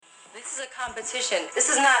This is a competition. This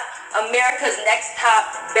is not America's Next Top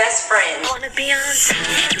Best Friend. Wanna be on top.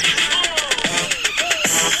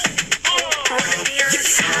 Wanna be on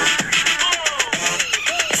top.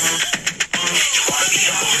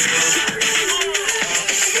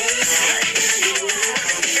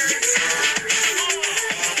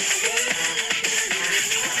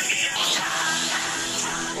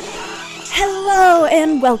 Hello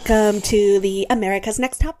and welcome to the America's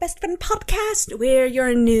Next Top Best Friend podcast. We're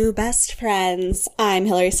your new best friends. I'm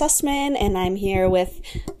Hillary Sussman and I'm here with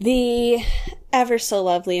the ever so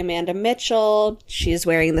lovely Amanda Mitchell. She's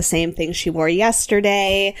wearing the same thing she wore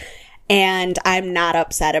yesterday and I'm not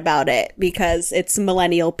upset about it because it's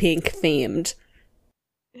millennial pink themed.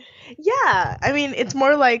 Yeah, I mean, it's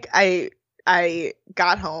more like I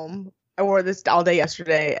got home. I wore this all day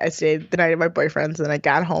yesterday. I stayed the night at my boyfriend's, and I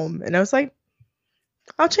got home, and I was like,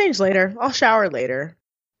 I'll change later. I'll shower later.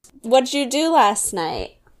 What'd you do last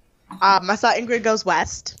night? I saw Ingrid Goes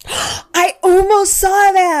West. I almost saw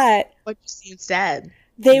that! What'd you see instead?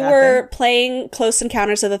 They Nothing? were playing Close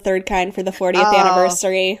Encounters of the Third Kind for the 40th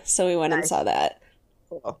anniversary, so we went and Nice. saw that,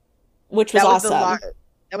 Cool. which was awesome.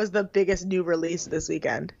 That was the biggest new release this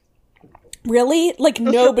weekend. Really? Like,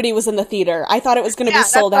 nobody was in the theater. I thought it was going to be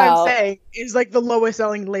sold that's what out. I'm saying. It was like the lowest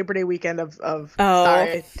selling Labor Day weekend of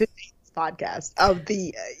sorry, this podcast of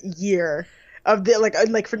the year of the since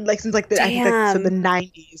the I think since the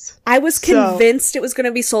 90s. I was convinced it was going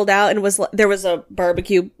to be sold out, and there was a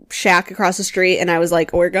barbecue shack across the street, and I was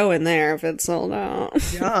like, we're going there if it's sold out.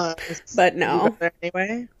 Yeah, But you no. went there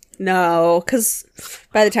anyway. No, because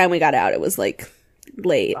by the time we got out, it was like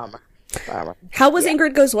late. Bummer. How was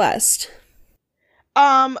Ingrid Goes West?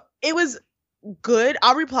 It was good.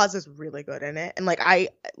 Aubrey Plaza's really good in it, and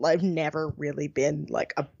I've never really been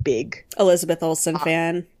like a big Elizabeth Olsen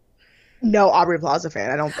fan. No Aubrey Plaza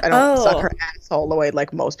fan. I don't suck her asshole the way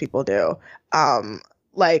like most people do. I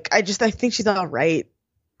think she's all right.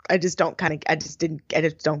 I just don't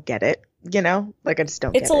get it. You know, like I just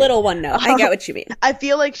don't. It's get a little one note. I get what you mean. I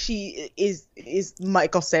feel like she is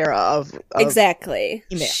Michael Cera of exactly.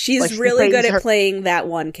 Email. She's she really good plays at playing that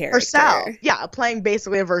one character herself. Yeah, playing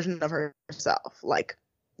basically a version of herself. Like,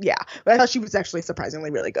 yeah, but I thought she was actually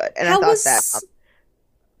surprisingly really good, and how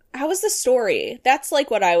was the story? That's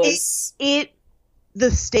like what I was.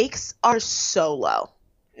 The stakes are so low.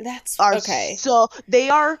 That's okay. So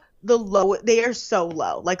they are so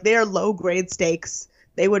low. Like they are low grade stakes.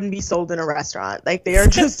 They wouldn't be sold in a restaurant. Like they are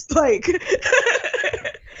just like.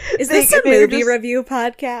 Is this a movie review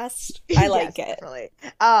podcast? I like it. Definitely.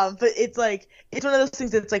 But it's like it's one of those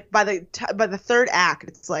things that's like by the third act,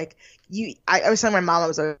 it's like I was telling my mom it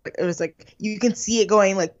was like you can see it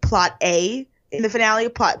going like plot A in the finale,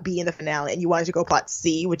 plot B in the finale, and you wanted to go plot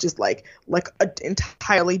C, which is like an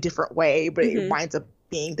entirely different way, but it winds up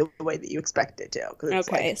being the way that you expect it to.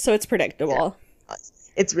 Okay, so it's predictable. Yeah,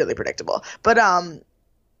 it's really predictable, but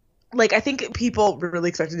I think people really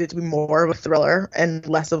expected it to be more of a thriller and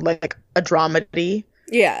less of like a dramedy.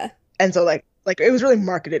 Yeah. And so like it was really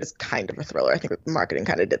marketed as kind of a thriller. I think the marketing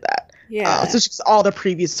kind of did that. Yeah. So just all the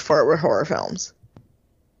previous four were horror films.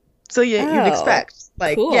 So you'd expect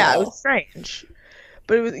cool. Yeah, it was strange,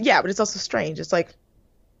 but but it's also strange. It's like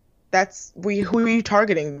who are you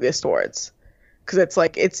targeting this towards? Because it's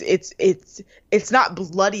like it's not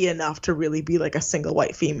bloody enough to really be like a single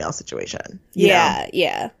white female situation. Yeah,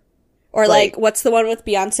 yeah. Or like what's the one with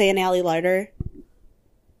Beyonce and Ally Larter?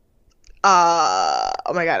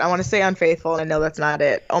 Oh my god, I want to say Unfaithful, and I know that's not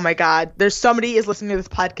it. Oh my god, there's somebody is listening to this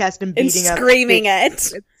podcast and beating us. Screaming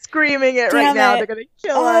it. Screaming it right now. They're gonna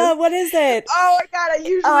kill us. What is it? Oh my god, I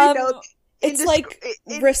usually know. It's like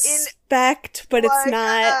respect, but it's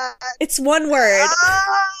not. It's one word.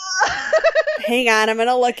 Hang on, I'm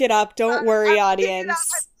gonna look it up. Don't worry, audience.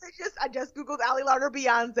 I just googled Ally Larter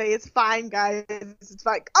Beyonce. It's fine, guys. It's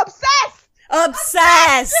fine.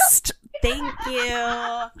 Obsessed. Thank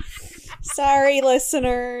you. Sorry,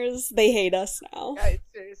 listeners. They hate us now. Guys,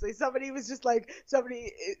 seriously, they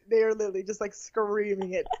are literally just like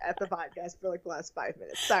screaming it at the podcast for like the last 5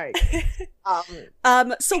 minutes. Sorry.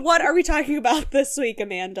 So what are we talking about this week,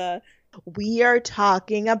 Amanda? We are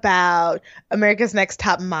talking about America's Next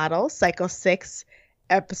Top Model, Cycle 6,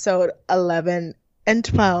 episode 11 and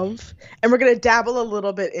 12, and we're gonna dabble a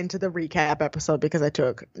little bit into the recap episode because I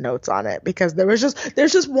took notes on it because there's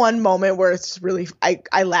just one moment where it's just really I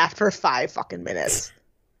laughed for 5 fucking minutes.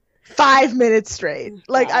 5 minutes straight.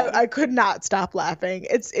 Like I could not stop laughing.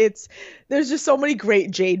 There's just so many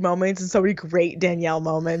great Jade moments and so many great Danielle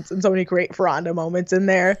moments and so many great Ferranda moments in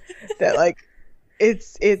there that like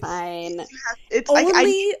it's fine. It's only I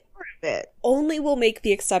need more of it. Only will make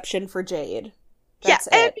the exception for Jade. That's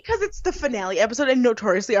and it. because it's the finale episode, and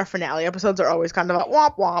notoriously our finale episodes are always kind of a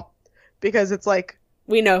womp womp, because it's like,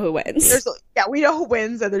 We know who wins. we know who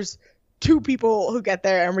wins, and there's two people who get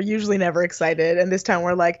there, and we're usually never excited, and this time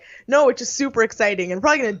we're like, no, it's just super exciting, and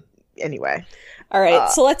probably gonna, anyway. All right,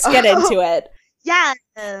 so let's get into it. Yeah.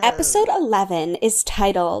 Episode 11 is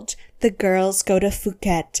titled The Girls Go to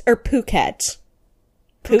Phuket. Or Phuket.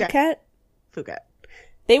 Phuket? Phuket.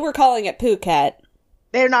 They were calling it Phuket.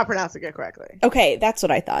 They're not pronouncing it correctly. Okay, that's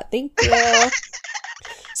what I thought. Thank you.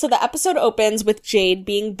 So the episode opens with Jade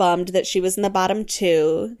being bummed that she was in the bottom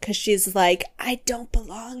 2 because she's like, I don't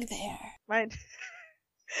belong there. My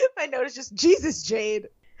note is just, Jesus, Jade.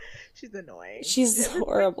 She's annoying. She's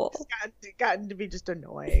horrible. She's gotten to be just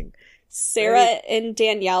annoying. Sarah and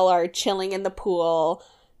Danielle are chilling in the pool,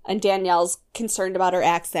 and Danielle's concerned about her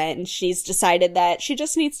accent, and she's decided that she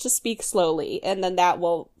just needs to speak slowly, and then that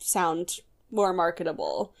will sound more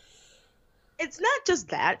marketable. It's not just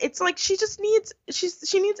that. It's like she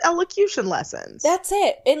needs elocution lessons. That's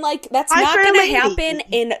it. And like that's Hi, not fair going to lady. happen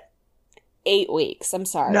in 8 weeks. I'm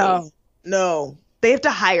sorry. No. They have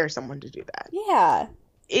to hire someone to do that. Yeah.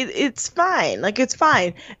 It's fine. Like, it's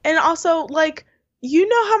fine. And also, like, you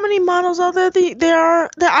know how many models out there are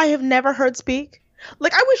that I have never heard speak?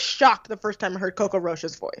 Like, I was shocked the first time I heard Coco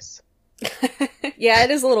Rocha's voice. Yeah,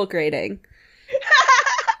 it is a little grating.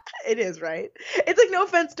 It is, right? It's like, no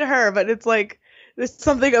offense to her, but it's like there's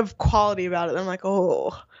something of quality about it. I'm like,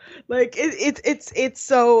 oh, like it's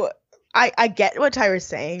so. I get what Tyra's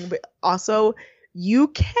saying, but also you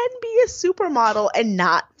can be a supermodel and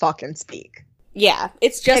not fucking speak. Yeah,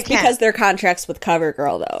 it's just I can't. because their contracts with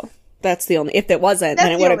CoverGirl, though. That's the only. If it wasn't, That's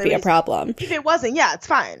then it the wouldn't only be a reason. problem. If it wasn't, yeah, it's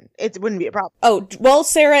fine. It wouldn't be a problem. Oh, well,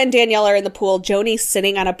 Sarah and Danielle are in the pool. Joni's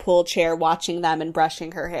sitting on a pool chair watching them and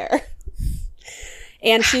brushing her hair.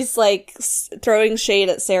 And she's like throwing shade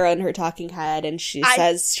at Sarah in her talking head, and she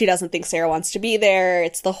says she doesn't think Sarah wants to be there.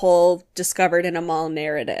 It's the whole discovered in a mall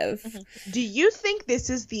narrative. Mm-hmm. Do you think this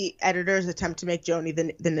is the editor's attempt to make Joni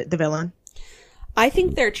the villain? I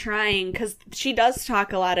think they're trying, because she does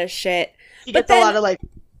talk a lot of shit. She But gets a lot of like.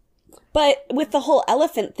 But with the whole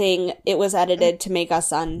elephant thing, it was edited to make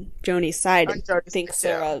us on Joni's side On and Joni's think side,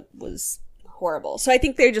 yeah. Sarah was horrible. So I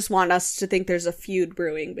think they just want us to think there's a feud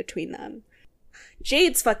brewing between them.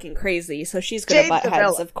 Jade's fucking crazy, so she's gonna Jade's butt the heads,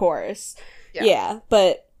 villain. of course. Yeah. Yeah,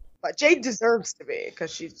 but But Jade deserves to be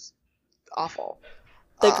because she's awful.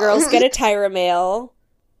 the girls get a Tyra mail.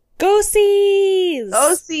 Go Seas!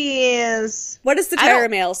 OCs. What does the I don't- Tyra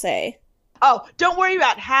mail say? Oh, don't worry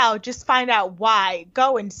about how. Just find out why.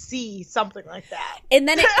 Go and see, something like that. And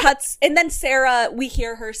then it cuts, and then Sarah, we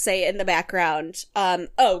hear her say in the background,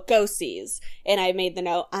 oh, go Seas. And I made the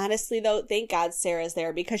note, honestly though, thank God Sarah's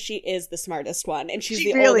there because she is the smartest one. And she's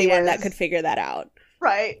She the really only one is. that could figure that out.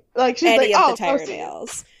 Right? Like, she's Any like, of oh, the Tyra go see.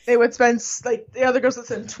 mails. They would spend, like, the other girls would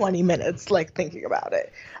spend 20 minutes, like, thinking about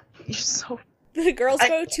it. You're so... The girls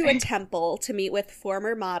go to a temple to meet with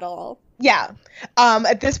former model. Yeah.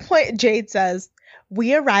 At this point, Jade says,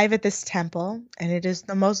 we arrive at this temple, and it is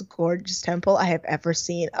the most gorgeous temple I have ever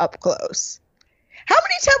seen up close. How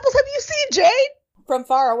many temples have you seen, Jade? From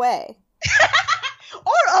far away.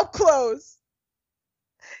 Or up close?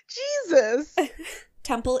 Jesus.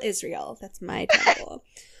 Temple Israel. That's my temple.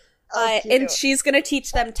 Oh, And cute. she's going to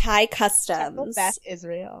teach them Thai Temple customs. Beth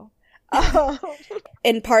Israel. Oh.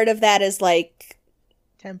 And part of that is like,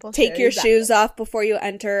 Temple take your Terry shoes off before you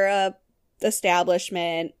enter a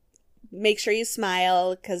establishment. Make sure you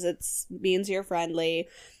smile because it means you're friendly.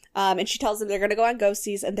 And she tells them they're going to go on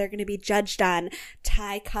go-sees and they're going to be judged on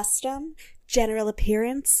Thai custom, general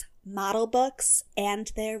appearance, model books,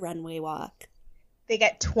 and their runway walk. They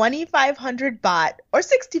get 2,500 baht or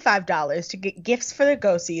 $65 to get gifts for their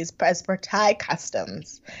go-sees as per Thai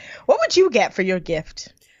customs. What would you get for your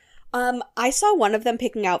gift? I saw one of them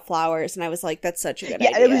picking out flowers and I was like, that's such a good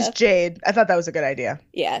Yeah, idea. it was Jade. I thought that was a good idea.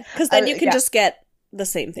 Yeah, because then you can yeah. just get the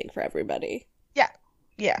same thing for everybody.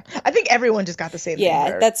 Yeah. I think everyone just got the same thing.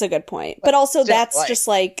 Yeah, for- that's a good point. But also just that's like- just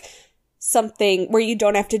like something where you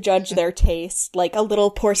don't have to judge their taste. Like a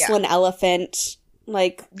little porcelain elephant.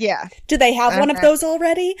 Like, Yeah. do they have one of those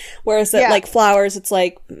already? Whereas Yeah. like flowers, it's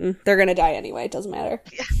like, they're gonna die anyway. It doesn't matter.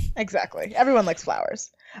 Exactly. Everyone likes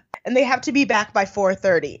flowers. And they have to be back by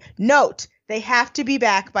 4:30. Note, they have to be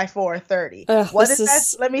back by 4:30. Ugh, What this is that?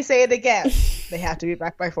 is- Let me say it again. They have to be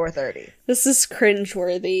back by 4:30. This is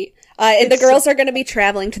cringeworthy. And the It's girls are gonna be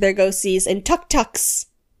traveling to their go-sees in tuk-tuks.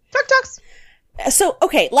 Tuk-tuks. So,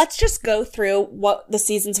 okay, let's just go through what the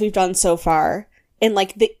seasons we've done so far. And,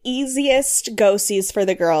 like, the easiest go-sees for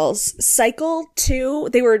the girls. Cycle 2,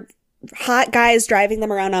 they were hot guys driving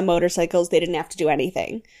them around on motorcycles. They didn't have to do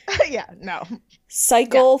anything. Yeah, no.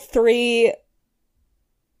 Cycle 3.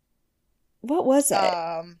 What was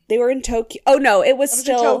it? They were in Tokyo. Oh no, it was That was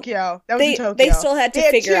still in Tokyo. That was in Tokyo. They still had to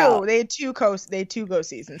figure out. They had two go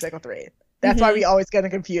sees in Cycle 3. That's why we always get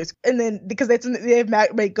confused. And then because they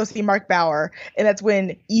have go see Mark Bauer, and that's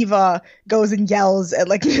when Eva goes and yells at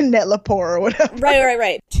like Nanette Lepore or whatever.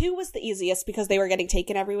 Right. 2 was the easiest because they were getting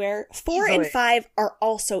taken everywhere. 4 Easily. and 5 are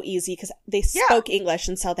also easy because they spoke English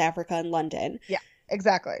in South Africa and London. Yeah,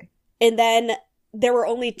 exactly. And then there were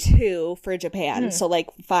only 2 for Japan, so like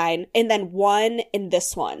fine. And then 1 and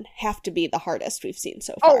this one have to be the hardest we've seen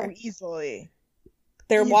so far. Oh, easily.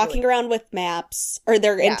 They're Easily. walking around with maps, or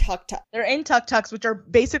they're in tuk-tuk. They're in tuk-tuks, which are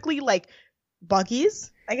basically like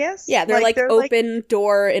buggies, I guess. Yeah, they're like open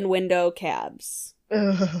door and window cabs.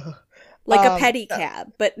 Ugh. Like a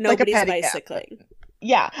pedicab, but nobody's bicycling.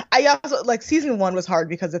 Yeah, I also like season 1 was hard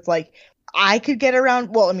because it's like I could get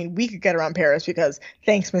around. Well, I mean, we could get around Paris because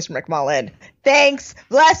thanks, Mr. McMullen. Thanks,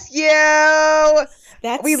 bless you.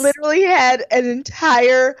 We literally had an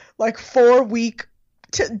entire like 4-week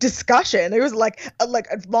discussion. It was like a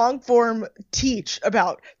long form teach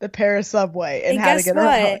about the Paris subway and how to get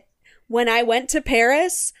around. When I went to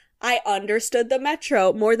Paris, I understood the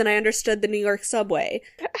metro more than I understood the New York subway.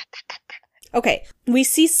 Okay, we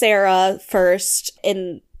see Sarah first,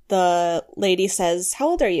 and the lady says, "How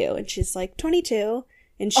old are you?" And she's like, 22.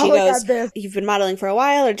 And she goes, "You've been modeling for a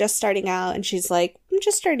while or just starting out?" And she's like, "I'm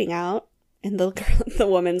just starting out." And the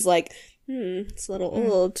woman's like, it's a little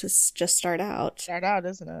old to just start out. Start out,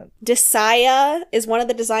 isn't it? Desaya is one of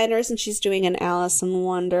the designers, and she's doing an Alice in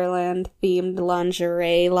Wonderland themed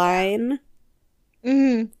lingerie line.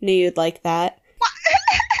 Knew you'd like that. Why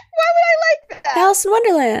would I like that? Alice in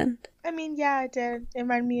Wonderland. I mean, yeah, I did. It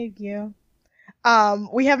reminded me of you.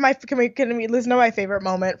 We have can we listen to my favorite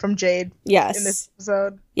moment from Jade? Yes. In this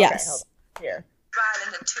episode? Yes. Okay, hold on. Here.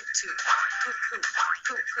 Riding the toot-toot, hoop-hoop,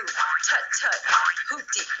 tut-tut,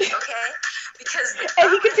 hoopty, okay? Because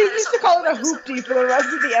And he continues to call it a hoopty for the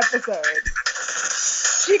rest of the episode.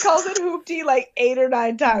 She calls it hoopty like 8 or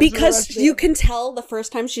 9 times. Because you can tell the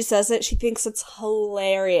first time she says it, she thinks it's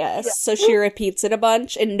hilarious. Yeah. So she repeats it a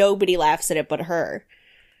bunch, and nobody laughs at it but her.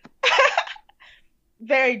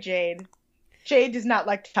 Very Jade. Jade does not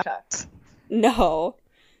like tuk-tuks. No.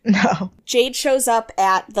 Jade shows up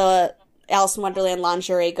at the Alice in Wonderland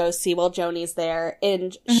lingerie go-see while Joni's there,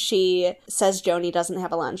 and she says Joni doesn't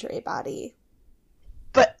have a lingerie body.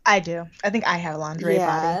 But I do. I think I have a lingerie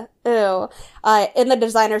body. Ew. And the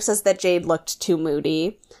designer says that Jade looked too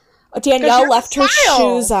moody. Danielle left her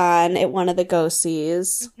shoes on at one of the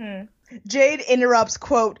go-sees. Jade interrupts,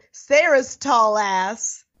 quote, Sarah's tall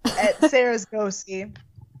ass at Sarah's go-see.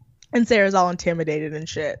 And Sarah's all intimidated and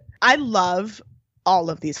shit. I love all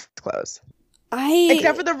of these clothes.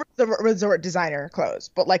 Except for the resort designer clothes.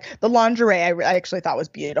 But, like, the lingerie I actually thought was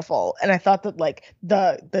beautiful. And I thought that, like,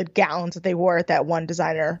 the gowns that they wore at that one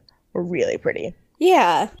designer were really pretty.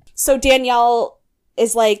 Yeah. So Danielle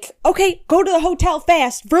is like, okay, go to the hotel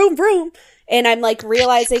fast. Vroom, vroom. And I'm, like,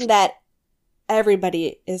 realizing that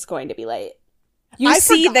everybody is going to be late. You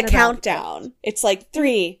see the countdown. It's like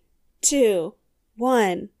 3, 2,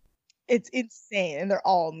 1. It's insane. And they're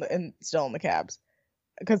all still in the cabs.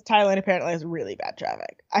 Because Thailand apparently has really bad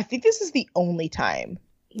traffic. I think this is the only time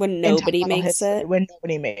when nobody makes it. When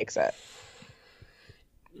nobody makes it.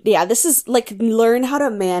 Yeah, this is like learn how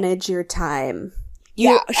to manage your time.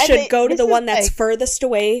 You should go to the one that's furthest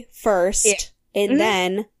away first, and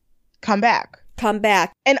then come back.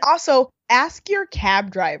 And also ask your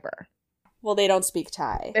cab driver. Well, they don't speak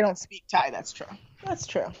Thai. They don't speak Thai. That's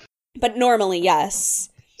true. But normally, yes.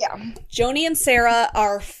 Yeah. Joni and Sarah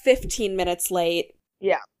are 15 minutes late.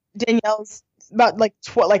 Yeah. Danielle's about like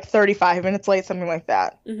 35 minutes late, something like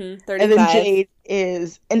that. 35. And then Jade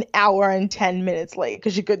is an hour and 10 minutes late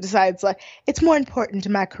because she decides like it's more important to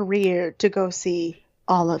my career to go see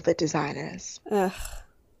all of the designers. Ugh.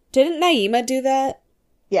 Didn't Naima do that?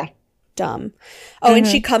 Yeah. Dumb. Oh, and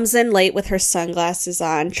she comes in late with her sunglasses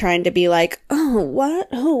on, trying to be like, oh, what?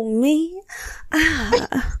 Who, me?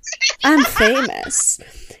 I'm famous.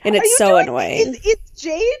 And it's so annoying. Is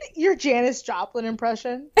Jade your Janis Joplin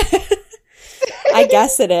impression? I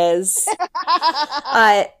guess it is.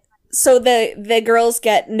 So the girls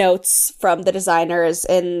get notes from the designers,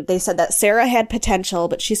 and they said that Sarah had potential,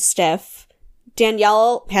 but she's stiff.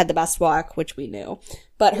 Danielle had the best walk, which we knew.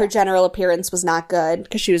 But her general appearance was not good,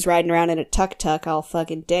 because she was riding around in a tuk-tuk all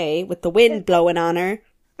fucking day with the wind blowing on her.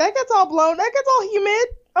 That gets all blown. That gets all humid.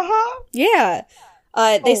 Uh-huh. Yeah.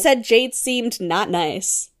 They said Jade seemed not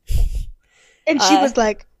nice. And she was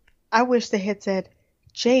like, I wish they had said,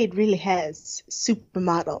 Jade really has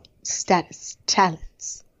supermodel status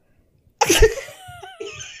talents.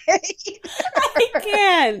 I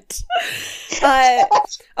can't.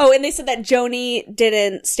 And they said that Joni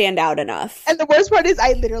didn't stand out enough. And the worst part is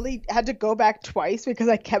I literally had to go back twice because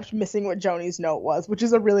I kept missing what Joni's note was, which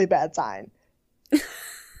is a really bad sign.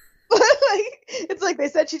 It's like they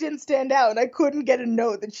said she didn't stand out, and I couldn't get a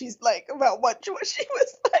note that she's like about what she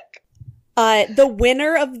was like. The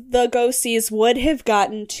winner of the Go-Sees would have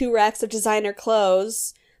gotten 2 racks of designer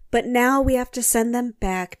clothes, but now we have to send them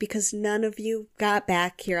back because none of you got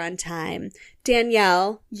back here on time.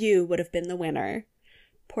 Danielle, you would have been the winner.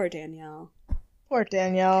 Poor Danielle. Poor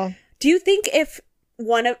Danielle. Do you think if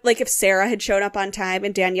if Sarah had shown up on time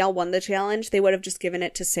and Danielle won the challenge, they would have just given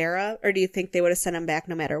it to Sarah? Or do you think they would have sent him back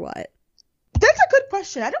no matter what? That's a good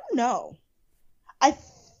question. I don't know. I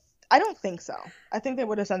don't think so. I think they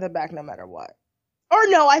would have sent him back no matter what. Or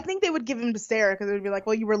no, I think they would give him to Sarah because it would be like,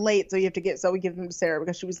 well, you were late, so we give him to Sarah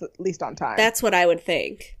because she was at least on time. That's what I would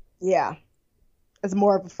think. Yeah. It's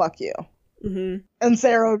more of a fuck you. Mm-hmm. And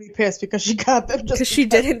Sarah would be pissed because she got them just because she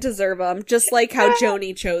didn't deserve them, just like how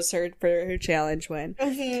Joni chose her for her challenge win.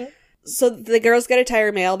 Mm-hmm. So the girls get a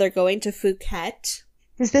tire mail. They're going to Phuket.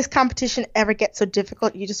 Does this competition ever get so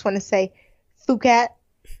difficult you just want to say Phuket?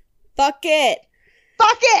 Fuck it.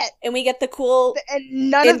 Fuck it! And we get the cool and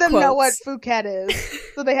none of them quotes. know what Phuket is,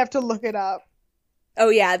 so they have to look it up. Oh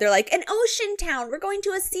yeah, they're like, an ocean town. We're going to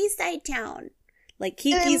a seaside town. Like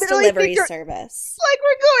Kiki's literally delivery service. Like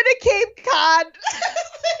we're going to Cape Cod.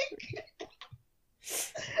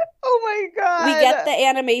 Oh my god. We get the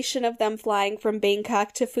animation of them flying from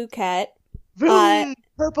Bangkok to Phuket. Vroom,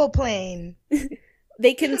 purple plane.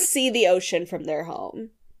 They can see the ocean from their home.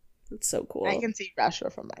 It's so cool. I can see Russia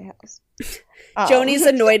from my house. Joni's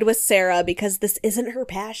annoyed with Sarah because this isn't her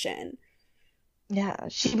passion. Yeah,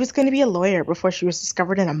 she was going to be a lawyer before she was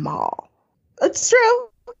discovered in a mall. It's true.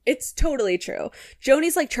 It's totally true.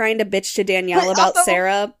 Joni's like trying to bitch to Danielle about also,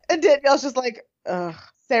 Sarah. And Danielle's just like, ugh.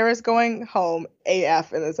 Sarah's going home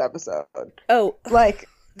AF in this episode. Oh. Like,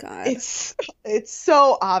 God. It's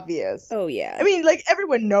so obvious. Oh, yeah. I mean, like,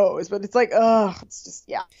 everyone knows, but it's like, ugh, it's just,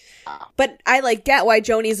 yeah. But I, get why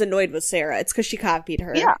Joni's annoyed with Sarah. It's because she copied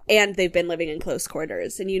her. Yeah. And they've been living in close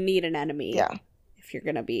quarters, and you need an enemy. Yeah. If you're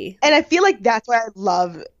gonna be. And I feel like that's why I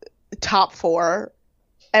love Top 4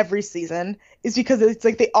 every season, is because it's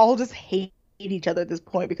like they all just hate each other at this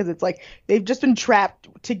point, because it's like they've just been trapped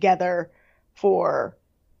together for,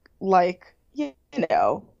 like,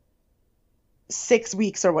 6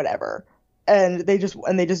 weeks or whatever, and they just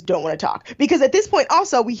don't want to talk, because at this point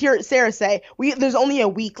also we hear Sarah say there's only a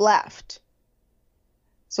week left,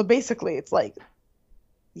 so basically it's like,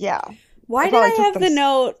 yeah. Why did I have the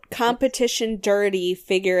note competition dirty,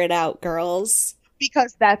 figure it out, girls?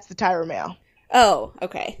 Because that's the Tyra mail. Oh,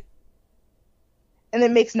 okay. And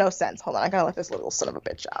it makes no sense. Hold on, I gotta let this little son of a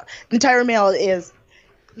bitch out. The Tyra mail is,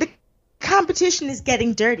 the competition is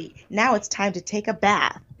getting dirty, now it's time to take a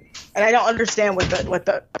bath. And I don't understand what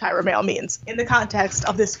the Tyra mail means in the context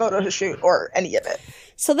of this photo shoot or any of it.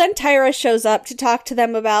 So then Tyra shows up to talk to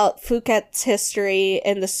them about Phuket's history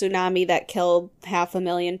and the tsunami that killed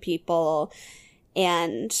 500,000 people.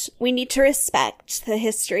 And we need to respect the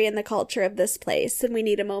history and the culture of this place, and we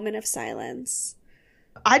need a moment of silence.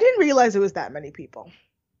 I didn't realize it was that many people.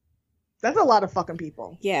 That's a lot of fucking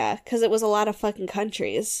people. Yeah, because it was a lot of fucking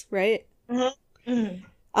countries, right? Mm-hmm.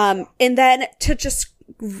 Mm-hmm. And then to just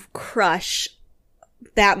crush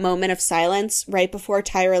that moment of silence right before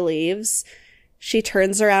Tyra leaves, she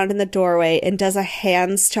turns around in the doorway and does a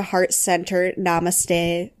hands to heart center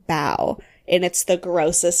namaste bow. And it's the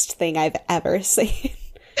grossest thing I've ever seen.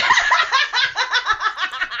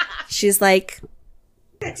 She's like,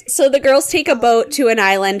 so the girls take a boat to an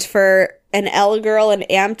island for an L-Girl and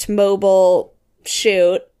Amped mobile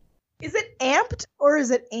shoot. Is it Amped or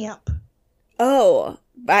is it Amp? Oh,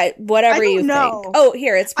 whatever you know. think. Oh,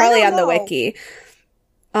 here, it's probably on the wiki.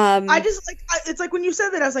 I just it's like when you said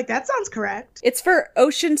that, I was like, that sounds correct. It's for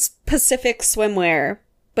Ocean Pacific Swimwear,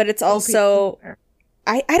 but it's also,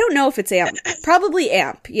 I don't know if it's Amp. Probably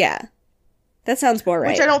Amp, yeah. That sounds more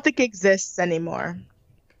right. Which I don't think exists anymore.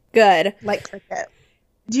 Good. Like cricket.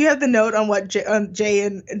 Do you have the note on what Jay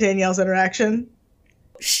and Danielle's interaction?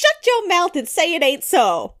 Shut your mouth and say it ain't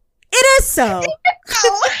so. It is so.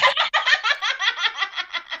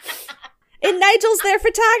 And Nigel's their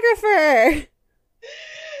photographer.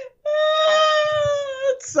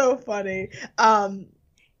 It's so funny.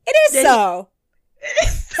 It is so.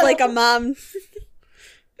 It's like a mom.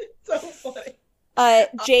 It's so funny.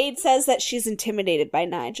 Jade says that she's intimidated by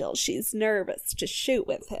Nigel. She's nervous to shoot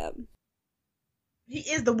with him. He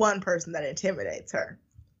is the one person that intimidates her.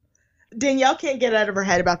 Danielle can't get out of her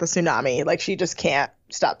head about the tsunami. Like, she just can't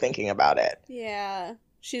stop thinking about it. Yeah.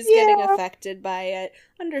 She's Yeah. getting affected by it,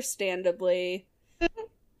 understandably.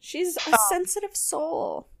 She's a sensitive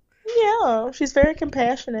soul. Yeah, she's very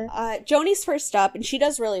compassionate. Joni's first up, and she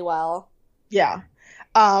does really well. Yeah.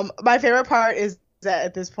 My favorite part is that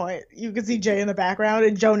at this point you can see Jay in the background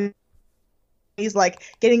and Joni's like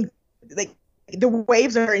getting like the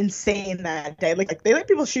waves are insane that day. Like they let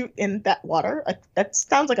people shoot in that water. Like that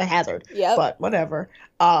sounds like a hazard. Yep. But whatever.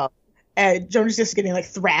 And Joni's just getting like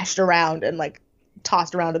thrashed around and like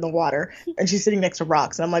tossed around in the water, and she's sitting next to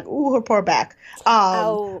rocks. And I'm like, ooh, her poor back.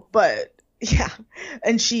 Ow. But yeah,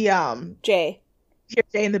 and she Jay. hears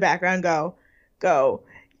Jay in the background go.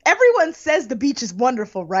 Everyone says the beach is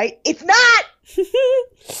wonderful, right? It's not.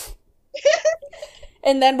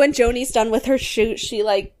 And then when Joni's done with her shoot, she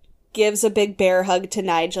like gives a big bear hug to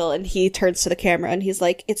Nigel, and he turns to the camera and he's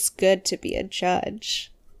like, "It's good to be a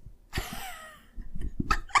judge."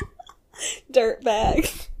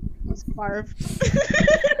 Dirtbag. Barf.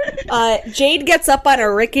 Jade gets up on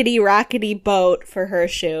a rickety rockety boat for her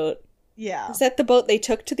shoot. Yeah. Is that the boat they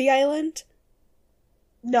took to the island?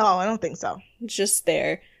 No, I don't think so. It's just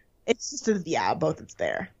there. It's just a boat that's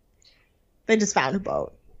there. They just found a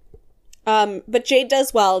boat. But Jade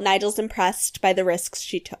does well. Nigel's impressed by the risks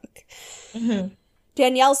she took. Mm-hmm.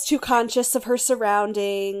 Danielle's too conscious of her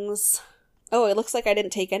surroundings. Oh, it looks like I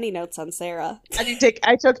didn't take any notes on Sarah.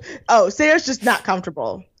 Sarah's just not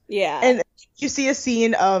comfortable. Yeah. And you see a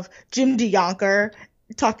scene of Jim DeYonker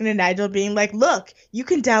talking to Nigel being like, look, you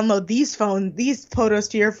can download these photos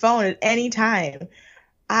to your phone at any time.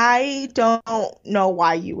 I don't know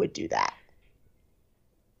why you would do that.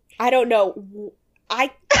 I don't know.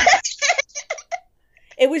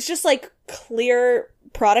 It was just like clear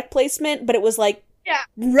product placement, but it was like, Yeah.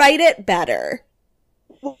 write it better.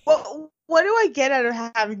 What do I get out of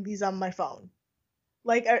having these on my phone?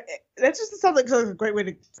 Like, that just sounds like a great way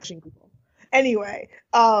to pushing people. Anyway,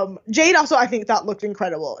 Jade also, I think, looked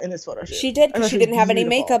incredible in this photo shoot. She did, because she didn't have any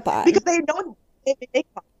makeup on. Because they don't have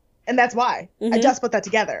makeup on. And that's why. Mhm. I just put that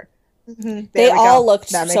together. Mm-hmm. They all looked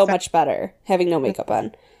so much better having no makeup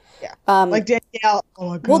on. Yeah. Um, Like Danielle. Oh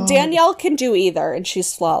my god. well, Danielle can do either, and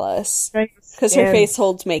she's flawless. Because her face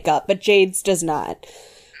holds makeup, but Jade's does not.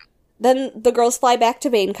 Then the girls fly back to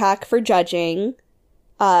Bangkok for judging.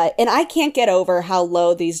 And I can't get over how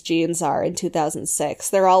low these jeans are in 2006.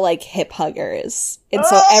 They're all like hip huggers. And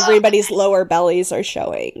so everybody's lower bellies are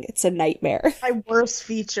showing. It's a nightmare. My worst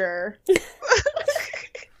feature.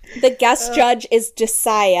 The guest judge is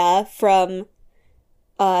Desaya from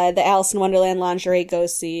the Alice in Wonderland lingerie Go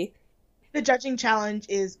See. The judging challenge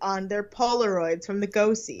is on their Polaroids from the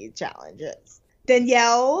Go See challenges.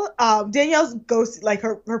 Danielle's Go See, like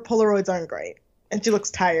her Polaroids aren't great. And she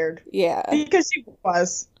looks tired. Yeah. Because she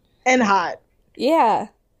was. And hot. Yeah.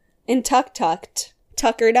 And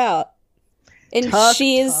tuckered out. And Tucked.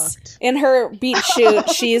 in her beat shoot,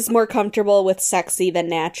 she's more comfortable with sexy than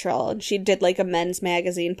natural. And she did like a men's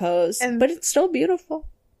magazine pose. But it's still beautiful.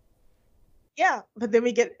 Yeah, but then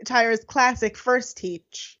we get Tyra's classic first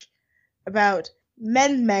teach about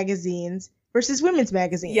men's magazines versus women's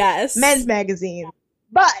magazines. Yes. Men's magazine.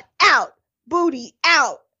 Butt out. Booty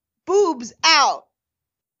out. Boobs out.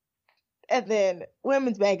 And then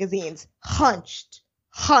women's magazines. Hunched.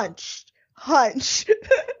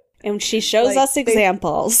 And she shows us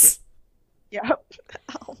examples. Yeah.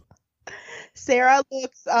 Sarah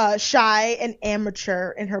looks shy and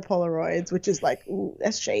amateur in her Polaroids, which is like, ooh,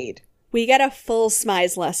 that's shade. We get a full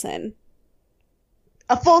smize lesson.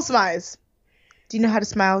 A full smize. Do you know how to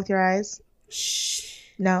smile with your eyes? Shh.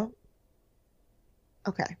 No?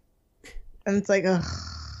 Okay. And it's like, ugh.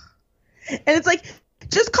 And it's like,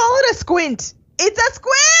 just call it a squint. It's a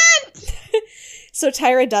squint! So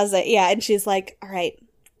Tyra does it, yeah, and she's like, all right,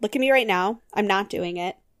 look at me right now. I'm not doing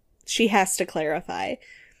it. She has to clarify.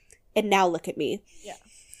 And now look at me. Yeah.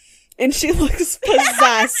 And she looks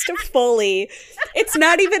possessed fully. It's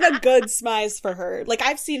not even a good smize for her. Like,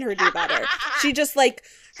 I've seen her do better. She just, like,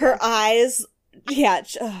 her eyes, yeah,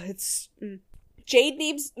 Jade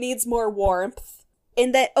needs more warmth.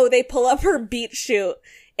 In that, they pull up her beat shoot,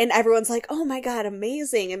 and everyone's like, oh my god,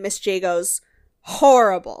 amazing. And Miss J goes,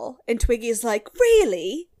 horrible. And Twiggy's like,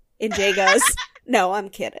 really? And Jay goes, no, I'm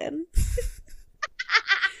kidding.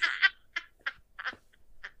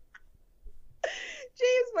 Jay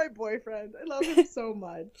is my boyfriend. I love him so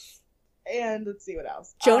much. And let's see what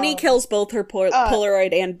else. Joni kills both her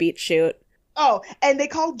Polaroid and beat shoot. Oh, and they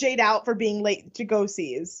called Jade out for being late to Go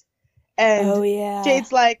Sees. And yeah.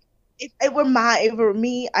 Jade's like, if it were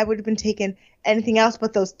me, I would have been taking anything else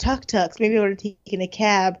but those tuk-tuks. Maybe I would have taken a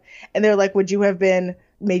cab. And they're like, would you have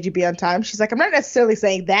made you be on time? She's like, I'm not necessarily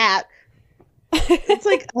saying that. It's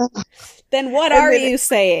like, ugh. Then what And are then you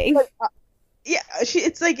saying? yeah,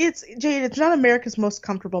 it's like it's Jade. It's not America's most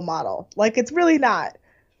comfortable model. Like it's really not.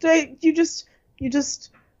 Like, you gotta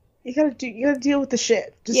deal with the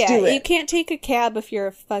shit. Just Yeah, do it. you can't take a cab if you're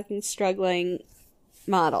a fucking struggling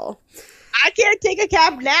model. I can't take a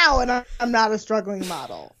cab now, and I'm not a struggling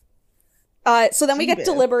model. So then we get Jeebus.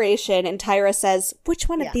 deliberation, and Tyra says, which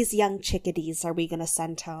one Yeah. of these young chickadees are we gonna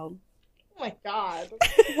send home? Oh my god,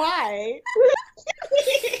 why?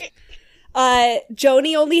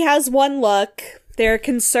 Joni only has one look. They're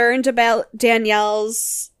concerned about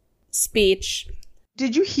Danielle's speech.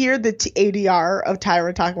 Did you hear the ADR of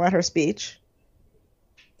Tyra talking about her speech?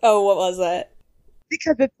 Oh, what was it?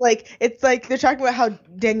 Because it's like they're talking about how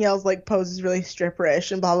Danielle's like pose is really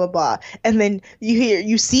stripperish and blah blah blah, and then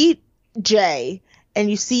you see Jay and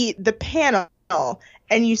you see the panel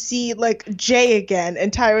and you see like Jay again,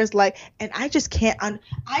 and Tyra's like, and I just can't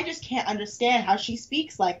understand how she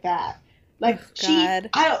speaks like that. Like God.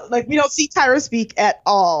 we don't see Tyra speak at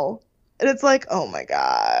all, and it's like, oh my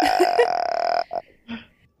god,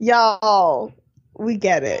 y'all, we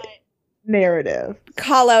get it. Narrative.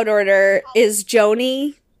 Call out order is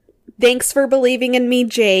Joni. Thanks for believing in me,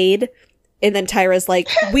 Jade. And then Tyra's like,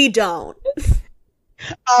 we don't.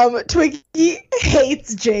 Twiggy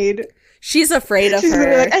hates Jade. She's afraid of She's her.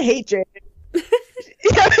 literally like, I hate Jade.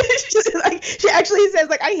 Yeah, she's like, she actually says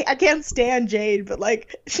like, I can't stand Jade, but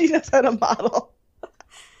like she knows how to model.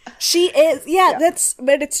 She is, yeah,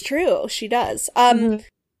 but it's true. She does.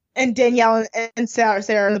 And Danielle and Sarah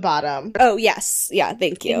are in the bottom. Oh yes, yeah,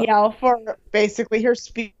 thank you. Danielle for basically her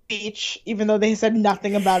speech, even though they said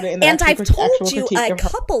nothing about it. In the And I've actual told you critique a of her.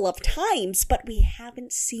 couple of times, but we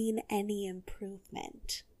haven't seen any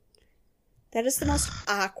improvement. That is the most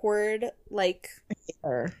awkward, like,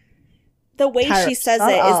 Her. the way Tyra, she says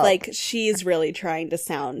shut it is up. like she's really trying to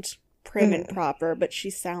sound prim and proper, but she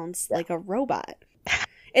sounds like a robot.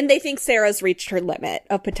 And they think Sarah's reached her limit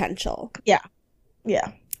of potential. Yeah.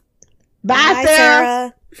 Bye,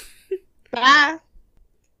 Sarah. Bye.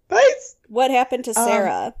 Bye. What happened to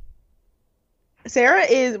Sarah?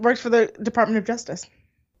 Sarah works for the Department of Justice.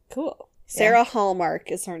 Cool. Sarah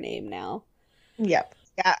Hallmark is her name now. Yep.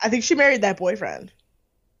 Yeah, I think she married that boyfriend.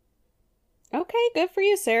 Okay, good for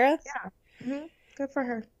you, Sarah. Good for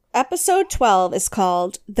her. Episode 12 is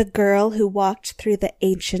called The Girl Who Walked Through the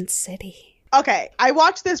Ancient City. Okay, I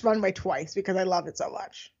watched this runway twice because I love it so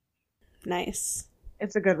much. Nice.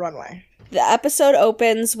 It's a good runway. The episode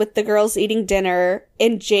opens with the girls eating dinner,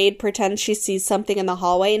 and Jade pretends she sees something in the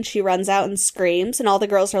hallway, and she runs out and screams, and all the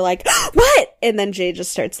girls are like, what? And then Jade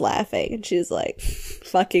just starts laughing, and she's like,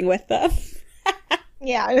 fucking with them.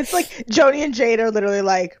 Yeah, and it's like Joni and Jade are literally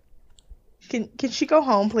like, can she go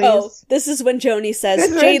home, please? Oh, this is when Joni says, This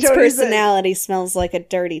is when Jade's Joni personality smells like a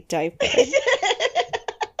dirty diaper.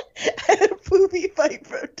 Poopy fight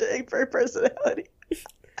for personality.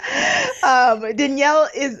 Danielle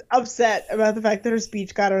is upset about the fact that her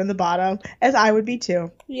speech got her in the bottom, as I would be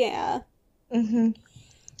too. Yeah.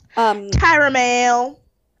 Tyra Mail.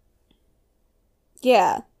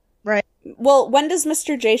 Yeah. Right. Well, when does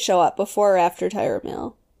Mr. J show up? Before or after Tyra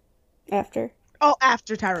Mail? After. Oh,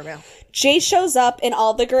 after Tyra Mail. Jay shows up and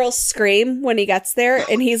all the girls scream when he gets there,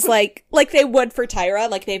 and he's like they would for Tyra,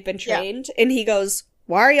 like they've been trained, and he goes,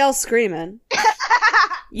 why are y'all screaming?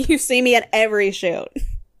 You see me at every shoot.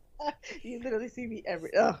 You literally see me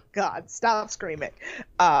oh god, stop screaming.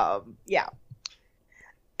 Yeah.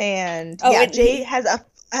 And and Jay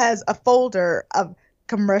has a folder of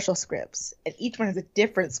commercial scripts, and each one has a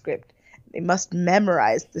different script. They must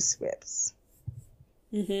memorize the scripts.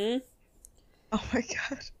 Mm-hmm. Oh my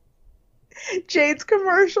god. Jade's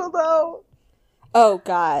commercial though. Oh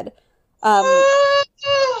god.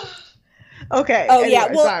 Okay. Oh anyway, yeah,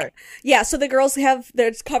 well, sorry. yeah. So the girls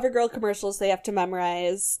there's CoverGirl commercials they have to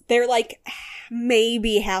memorize. They're like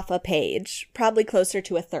maybe half a page, probably closer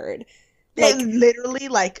to a third. Like literally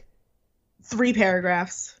like 3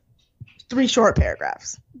 paragraphs, 3 short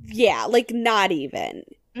paragraphs. Yeah, like not even.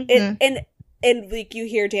 Mm-hmm. And like you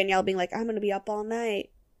hear Danielle being like, "I'm gonna be up all night."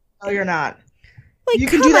 No, you're not. Like, You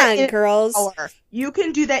can come do that on, in girls. An hour. You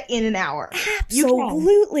can do that in an hour.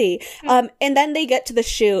 Absolutely. And then they get to the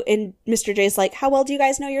shoot, and Mr. J's like, how well do you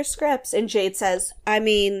guys know your scripts? And Jade says, I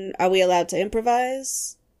mean, are we allowed to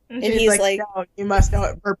improvise? And he's like, no, you must know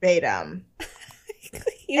it verbatim. they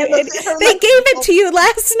gave it to you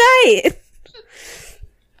last night.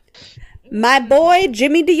 My boy,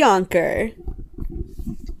 Jimmy DeYonker.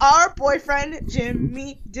 Our boyfriend,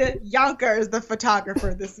 Jimmy DeYonker, is the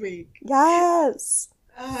photographer this week. Yes.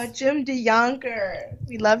 Jim DeYonker.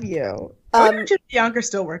 We love you. I wonder if Jim DeYonker's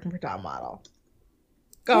still working for Top Model.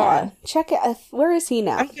 Go Yeah, on. check it. Where is he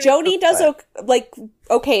now? I'm curious Joni about does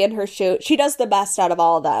okay in her shoot. She does the best out of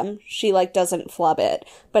all of them. She like doesn't flub it,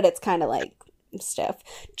 but it's kind of like stiff.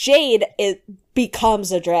 Jade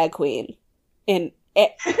becomes a drag queen, and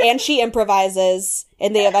she improvises,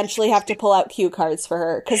 and they eventually have to pull out cue cards for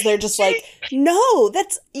her because they're just like, no,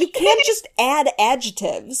 you can't just add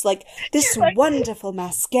adjectives like this wonderful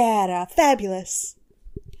mascara, fabulous.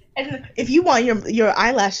 And if you want your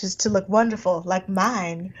eyelashes to look wonderful, like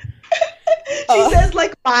mine. She says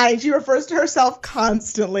like mine. She refers to herself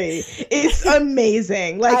constantly. It's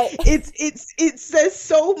amazing. Like it says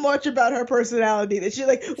so much about her personality that she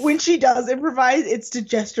like when she does improvise, it's to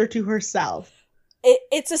gesture to herself.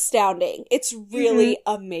 It's astounding. It's really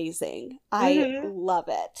amazing. I love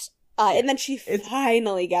it. And then she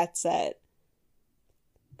finally gets it.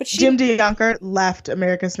 But Jim DeYonker left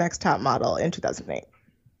America's Next Top Model in 2008.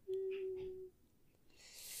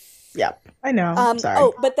 Yep, I know. Sorry.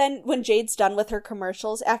 Oh, but then when Jade's done with her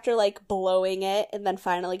commercials, after like blowing it and then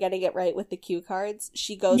finally getting it right with the cue cards,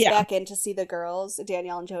 she goes back in to see the girls.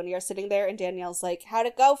 Danielle and Joni are sitting there, and Danielle's like, "How'd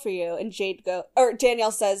it go for you?" And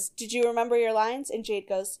Danielle says, "Did you remember your lines?" And Jade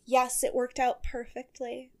goes, "Yes, it worked out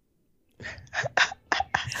perfectly."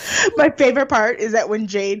 My favorite part is that when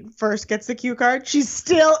Jade first gets the cue card, she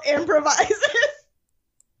still improvises.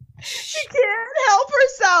 She can't help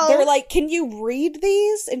herself. They're like, "Can you read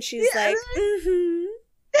these?" And she's like, "Mm-hmm."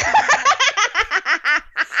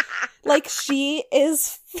 Like, she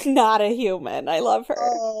is not a human. I love her.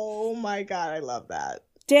 Oh my god, I love that.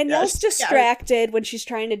 Danielle's distracted when she's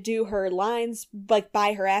trying to do her lines, like,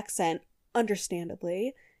 by her accent,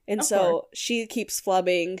 understandably. And so she keeps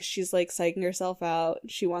flubbing. She's, like, psyching herself out.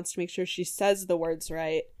 She wants to make sure she says the words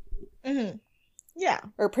right. Mm-hmm. Yeah.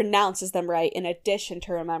 Or pronounces them right in addition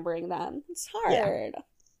to remembering them. It's hard. Yeah.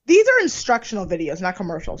 These are instructional videos, not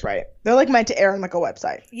commercials, right? They're like meant to air on like a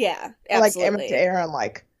website. Yeah, absolutely. Like meant to air on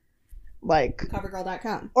like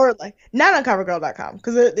CoverGirl.com. Or like not on CoverGirl.com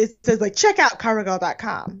because it says like check out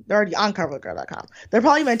CoverGirl.com. They're already on CoverGirl.com. They're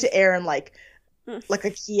probably meant to air in like a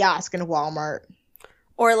kiosk in Walmart.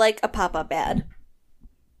 Or like a pop-up ad.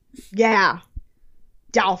 Yeah.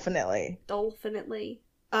 Definitely.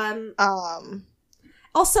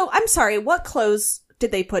 Also, I'm sorry, what clothes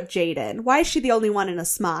did they put Jade in? Why is she the only one in a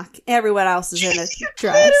smock? Everyone else is in a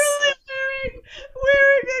dress. Literally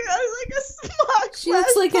wearing like a smock. She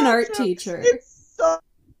looks like an art teacher. It's so...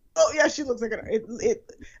 Oh, yeah, she looks like an art...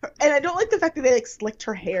 And I don't like the fact that they, like, slicked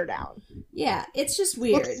her hair down. Yeah, it's just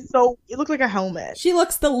weird. It looks like a helmet. She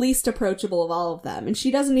looks the least approachable of all of them, and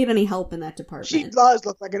she doesn't need any help in that department. She does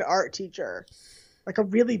look like an art teacher. Like a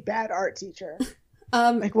really bad art teacher.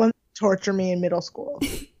 Like one torture me in middle school.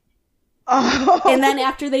 And then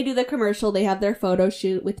after they do the commercial, they have their photo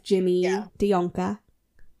shoot with Jimmy DeYonka.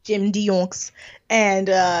 Jim DeYonks. And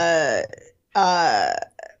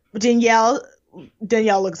Danielle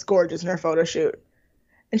looks gorgeous in her photo shoot.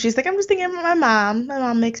 And she's like, I'm just thinking about my mom. My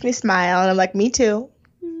mom makes me smile. And I'm like, me too.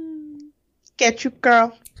 Get you,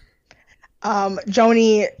 girl.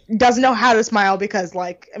 Joni doesn't know how to smile because,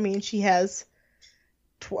 like, I mean, she has...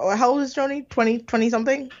 how old is Joni? 20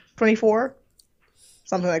 something? 24?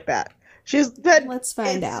 Something like that. She's had... Let's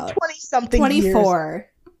find out. 20 something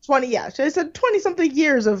 24. years. 20, yeah. She said 20 something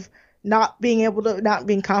years of not being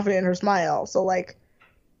confident in her smile. So, like,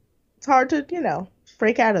 it's hard to,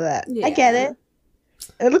 break out of that. Yeah. I get it.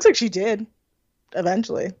 And it looks like she did,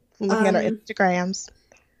 eventually, from looking at her Instagrams.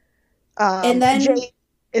 And then... Jade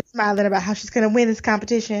is smiling about how she's going to win this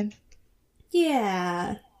competition.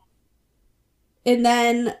 Yeah. And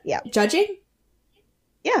then... Judging?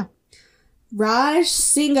 Yeah. Raj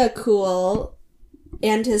Singakul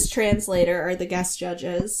and his translator are the guest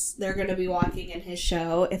judges. They're going to be walking in his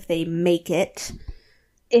show if they make it.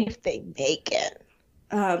 If they make it.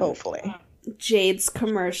 Hopefully. Jade's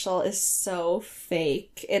commercial is so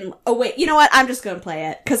fake. And oh wait, you know what? I'm just going to play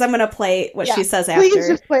it because I'm going to play what she says after. Please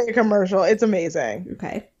just play a commercial. It's amazing.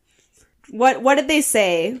 Okay. What did they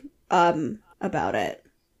say about it?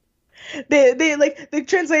 They like the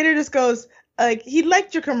translator just goes like he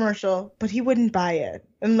liked your commercial, but he wouldn't buy it.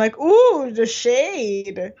 And I'm like, ooh, the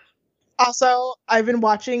shade. Also, I've been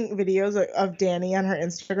watching videos of Danny on her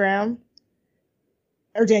Instagram.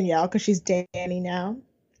 Or Danielle, because she's Danny now.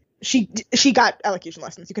 She got elocution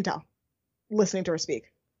lessons, you can tell, listening to her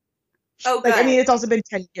speak. Oh, good. Like, I mean, it's also been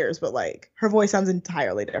 10 years, but, like, her voice sounds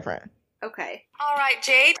entirely different. Okay. All right,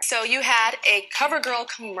 Jade. So you had a CoverGirl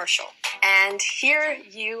commercial, and here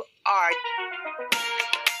you are.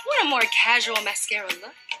 Want a more casual mascara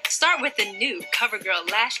look? Start with the new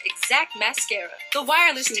CoverGirl Lash Exact Mascara. The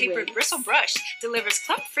wireless tapered bristle brush delivers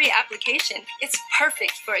clump-free application. It's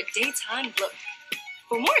perfect for a daytime look.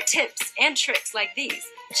 For more tips and tricks like these,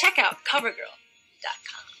 check out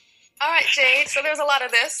covergirl.com. All right, Jade, so there's a lot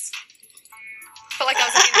of this. Felt like I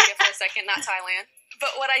was in India for a second, not Thailand. But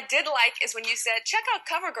what I did like is when you said, check out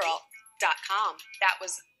covergirl.com. That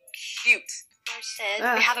was cute. Said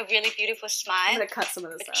they have a really beautiful I'm smile, gonna cut some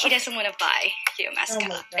of this but out. she doesn't want to buy your my mascara,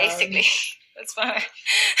 God. basically. That's fine.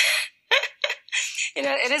 You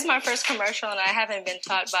know, it is my first commercial, and I haven't been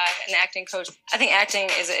taught by an acting coach. I think acting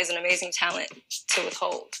is an amazing talent to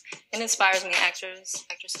withhold. It inspires me. Actresses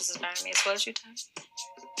inspire me as well as you, Ty.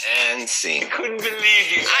 And scene. Couldn't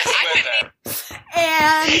believe you said that.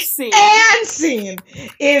 And scene. And scene.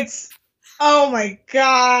 It's, oh my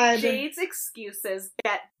God. Jade's excuses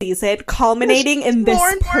get season, culminating in She's this more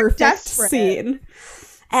and more perfect desperate. scene.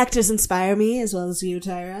 Actors inspire me as well as you,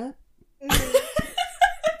 Tyra.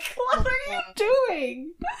 What are you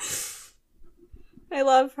doing? I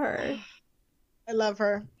love her. I love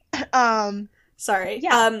her. Sorry.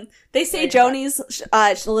 Yeah. They say Joni's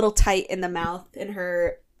she's a little tight in the mouth in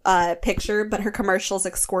her picture, but her commercial's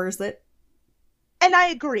exquisite. And I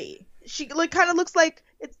agree. She kind of looks like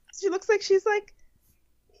she looks like she's like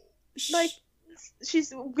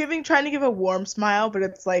she's trying to give a warm smile, but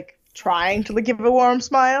it's like trying to give a warm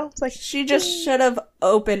smile. It's like She just should have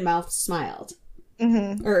open mouth smiled.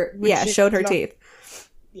 mhm. Or, Which yeah, she- showed her no. teeth.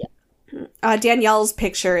 Yeah. Danielle's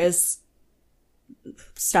picture is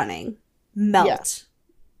stunning. Melt. Yeah.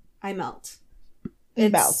 I melt.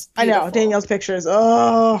 Mouth. I know. beautiful. Danielle's pictures.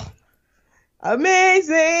 Oh,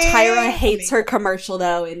 amazing. Tyra hates her commercial,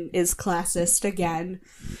 though, and is classist again.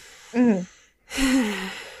 Mhm.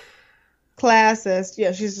 Classist.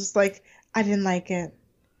 Yeah, she's just like, I didn't like it.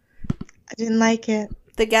 I didn't like it.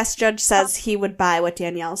 The guest judge says he would buy what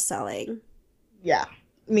Danielle's selling. Yeah,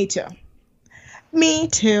 me too. Me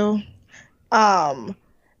too.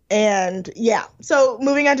 And yeah, so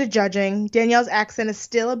moving on to judging, Danielle's accent is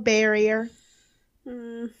still a barrier.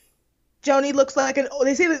 Joni looks like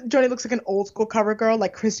they say that Joni looks like an old school cover girl,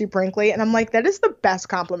 like Christy Brinkley, and I'm like, that is the best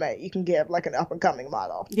compliment you can give, like an up and coming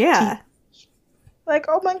model. Yeah. Like,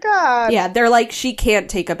 oh my God. Yeah, they're like, she can't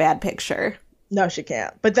take a bad picture. No, she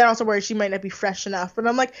can't. But then also worried she might not be fresh enough. But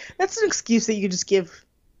I'm like, that's an excuse that you could just give.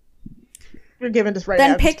 You're giving this right now.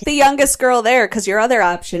 Then pick the youngest girl there, because your other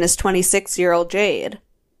option is 26-year-old Jade.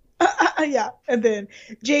 Yeah. And then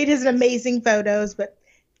Jade has amazing photos, but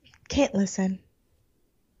can't listen.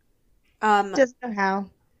 Doesn't know how.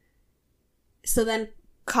 So then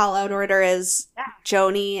call out order is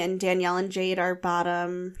Joni and Danielle and Jade are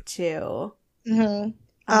bottom two.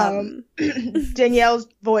 Danielle's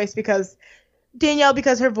voice because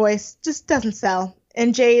her voice just doesn't sell,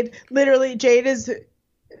 and Jade is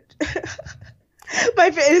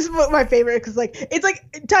my favorite because it's like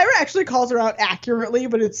Tyra actually calls her out accurately,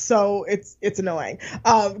 but it's annoying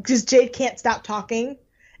because Jade can't stop talking,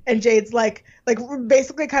 and Jade's like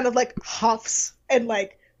basically kind of like huffs and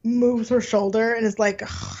like moves her shoulder and is like,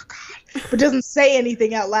 oh God, but doesn't say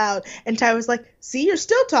anything out loud. And Tyra's like, see, you're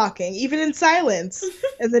still talking even in silence.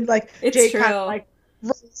 And then like It's Jade true. kind of like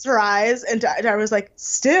rolls her eyes, and Tyra was like,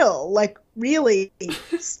 still, like, really,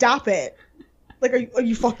 stop it. Like, are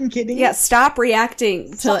you fucking kidding? Yeah, stop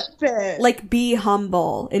reacting to, Stop it. like, be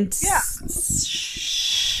humble and Yeah.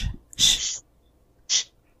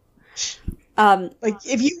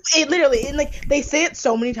 Like, they say it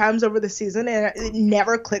so many times over the season, and it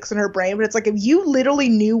never clicks in her brain, but it's like, if you literally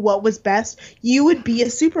knew what was best, you would be a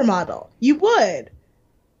supermodel. You would,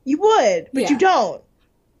 but Yeah. you don't.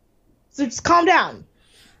 So just calm down.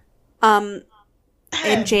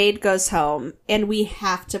 And Jade goes home, and we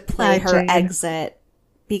have to play Hi, her Jade. exit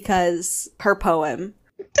because her poem.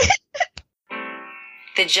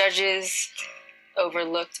 The judges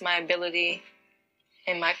overlooked my ability,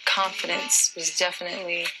 and my confidence was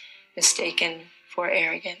definitely mistaken for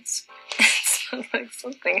arrogance. It sounds like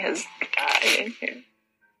something has died in here.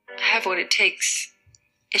 I have what it takes.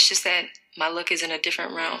 It's just that my look is in a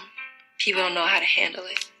different realm. People don't know how to handle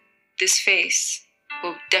it. This face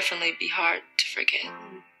will definitely be hard to forget.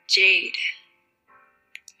 Jade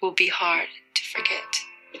will be hard to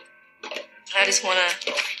forget. I just want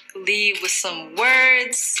to leave with some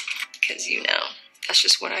words, because, that's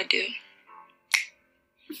just what I do.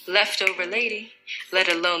 Leftover lady,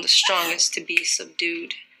 let alone the strongest to be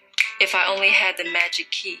subdued. If I only had the magic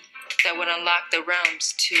key that would unlock the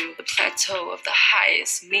realms to the plateau of the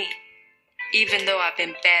highest me, even though I've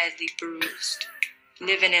been badly bruised,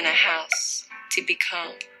 living in a house to become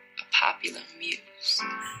a popular muse.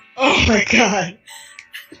 Oh my God.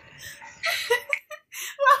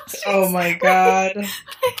 Oh my God.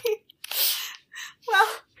 Well,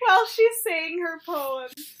 while she's saying her poem,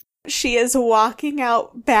 She is walking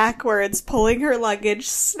out backwards, pulling her luggage,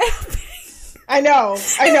 snapping. I know.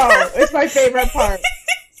 It's my favorite part.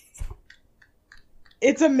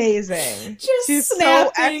 It's amazing. Just She's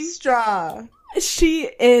snapping. so extra. She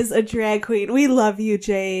is a drag queen. We love you,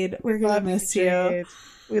 Jade. We're gonna Love miss you, you. Jade.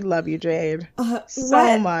 We love you, Jade. So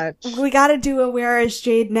What? much. We gotta do a Where is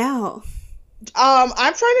Jade now? I'm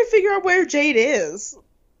trying to figure out where Jade is.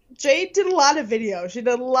 Jade did a lot of videos.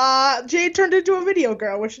 Jade turned into a video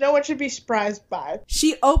girl, which no one should be surprised by.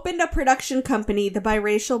 She opened a production company, the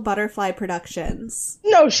Biracial Butterfly Productions.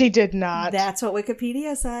 No, she did not. That's what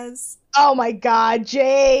Wikipedia says. Oh my god,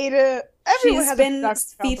 Jade. Everyone She's has a been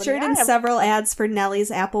production company. featured in several ads for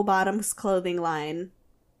Nelly's Apple Bottoms clothing line.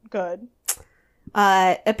 Good.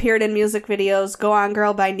 Appeared in music videos, Go On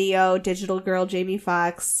Girl by Neo, Digital Girl Jamie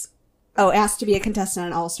Foxx. Oh, asked to be a contestant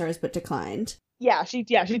on All Stars but declined. Yeah, she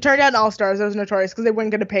turned down All Stars. That was notorious because they weren't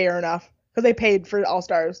going to pay her enough because they paid for All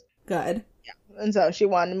Stars. Good. Yeah, and so she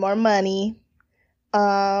wanted more money.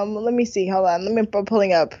 Let me see. Hold on. I'm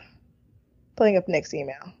pulling up Nick's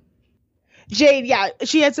email. Jade, yeah,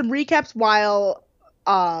 she had some recaps while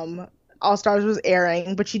All Stars was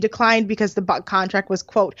airing, but she declined because the contract was,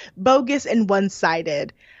 quote, bogus and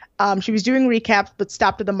one-sided. She was doing recaps, but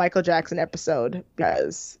stopped at the Michael Jackson episode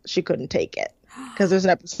because she couldn't take it. Because there's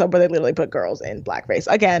an episode where they literally put girls in blackface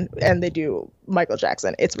again, and they do Michael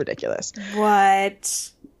Jackson. It's ridiculous. What?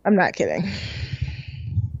 I'm not kidding.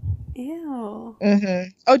 Ew. Mm-hmm.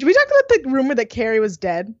 Oh, did we talk about the rumor that Carrie was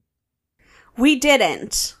dead? We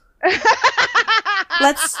didn't.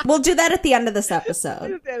 We'll do that at the end of this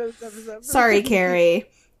episode. Sorry, Carrie.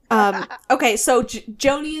 Okay, so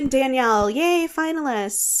Joni and Danielle, yay,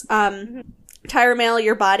 finalists. Tyra Mail,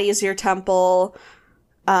 Your Body is Your Temple.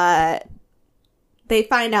 They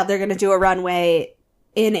find out they're gonna do a runway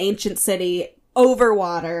in Ancient City over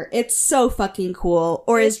water. It's so fucking cool.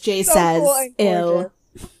 Or as Jay says, cool and ill.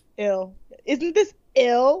 gorgeous. Ill. Isn't this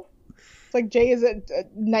ill? It's like Jay is a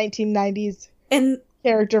 1990s And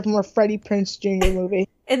character from a Freddie Prinze Jr. movie.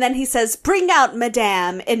 And then he says, bring out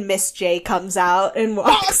Madame, and Miss J comes out and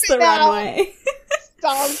walks the runway.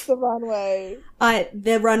 Stomps the runway.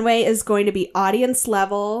 The runway is going to be audience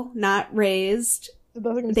level, not raised.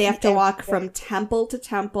 They have to walk from temple to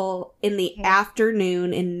temple in the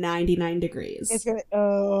afternoon in 99 degrees. It's gonna.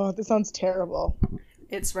 Oh, this sounds terrible.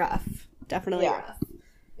 It's rough. Definitely rough.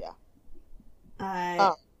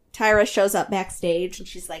 Yeah. Tyra shows up backstage and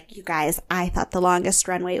she's like, you guys, I thought the longest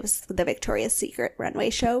runway was the Victoria's Secret runway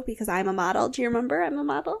show because I'm a model. Do you remember I'm a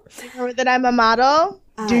model? Remember that I'm a model?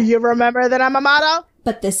 Do you remember that I'm a model?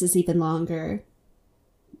 But this is even longer.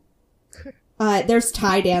 There's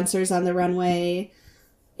Thai dancers on the runway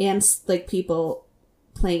and like people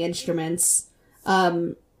playing instruments.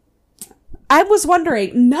 I was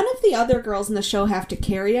wondering, none of the other girls in the show have to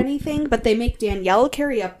carry anything, but they make Danielle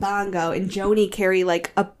carry a bongo and Joni carry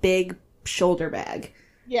like a big shoulder bag.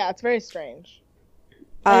 Yeah, it's very strange.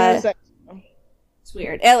 It's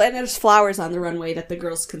weird. And there's flowers on the runway that the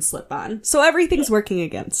girls can slip on. So everything's working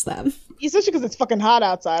against them. Especially because it's fucking hot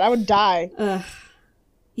outside. I would die.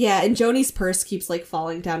 Yeah, and Joni's purse keeps like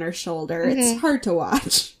falling down her shoulder. It's hard to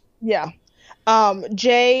watch. Yeah.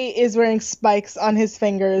 Jay is wearing spikes on his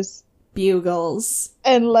fingers. Bugles.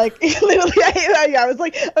 And like literally I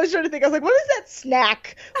was trying to think, I was like, what is that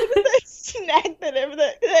snack? What is that snack that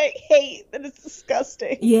I hate, that is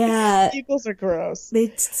disgusting? Yeah. Bugles are gross.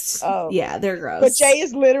 Yeah, they're gross. But Jay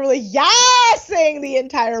is literally yassing the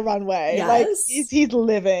entire runway. Yes. Like he's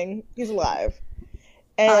living. He's alive.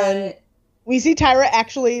 And we see Tyra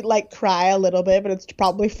actually like cry a little bit, but it's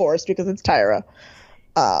probably forced because it's Tyra.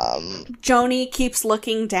 Joni keeps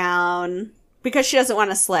looking down because she doesn't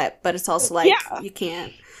want to slip, but it's also like, you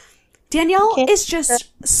can't. Danielle is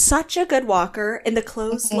just such a good walker, and the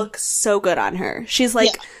clothes look so good on her. She's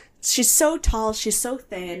like, she's so tall, she's so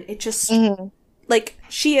thin. It just, like,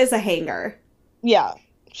 she is a hanger. Yeah.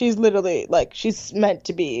 She's literally, like, she's meant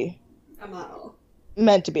to be a model.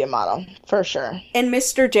 Meant to be a model, for sure. And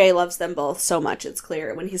Mr. J loves them both so much, it's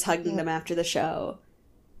clear, when he's hugging them after the show.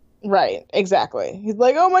 Right, exactly. He's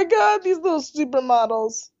like, oh my god, these little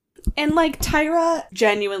supermodels. And, like, Tyra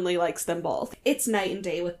genuinely likes them both. It's night and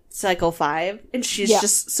day with Cycle 5, and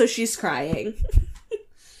she's so she's crying.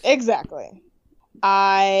 Exactly.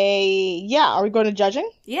 Are we going to judging?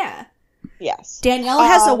 Yeah. Yes. Danielle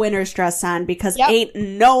has a winner's dress on because ain't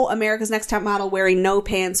no America's Next Top Model wearing no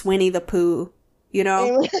pants Winnie the Pooh, you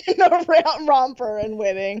know? No romper and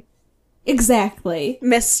winning. Exactly.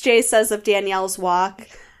 Miss J says of Danielle's walk,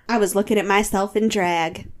 I was looking at myself in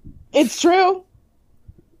drag. It's true.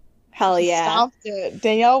 Hell yeah. Stomped it.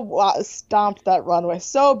 Danielle stomped that runway.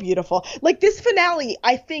 So beautiful. Like, this finale,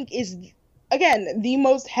 I think, is, again, the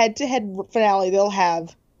most head-to-head finale they'll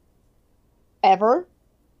have ever.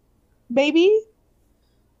 Maybe?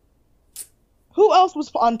 Who else was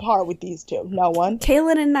on par with these two? No one.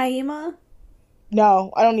 Kaylin and Naima?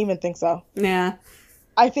 No, I don't even think so. Yeah.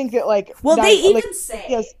 I think that, like... Well, they even say...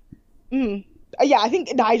 Yes. Yeah, I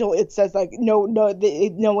think Nigel, it says, like, no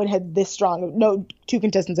one had this strong... No two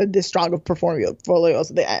contestants had this strong of portfolios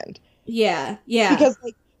at the end. Yeah.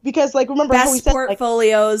 Because remember how we Best said...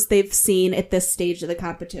 portfolios they've seen at this stage of the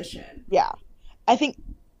competition. Yeah. I think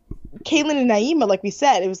Kaylin and Naima, like we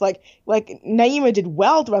said, it was like Naima did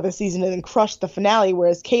well throughout the season and then crushed the finale,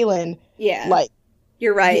 whereas Kaylin... Yeah. Like...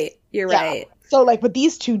 You're right. You're yeah. right. So, like, but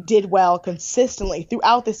these two did well consistently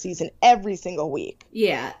throughout the season, every single week.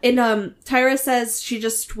 Yeah. And Tyra says she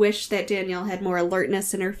just wished that Danielle had more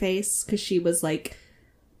alertness in her face because she was, like,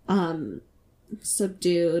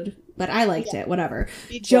 subdued. But I liked it. Whatever.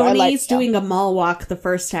 Joni's doing a mall walk the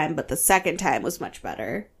first time, but the second time was much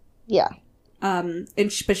better. Yeah. But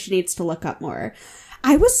she needs to look up more.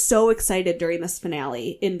 I was so excited during this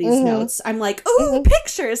finale in these notes. I'm like, ooh,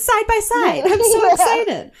 pictures side by side. I'm so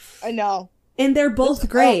excited. I know. And they're both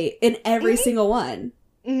great in every single one.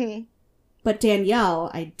 Mm-hmm. But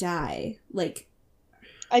Danielle, I die. Like,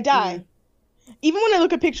 I die. Even when I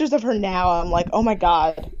look at pictures of her now, I'm like, oh my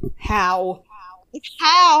god. how? Like,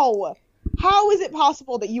 how? How is it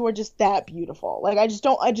possible that you are just that beautiful? Like, I just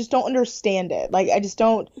don't understand it. Like, I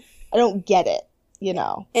don't get it, you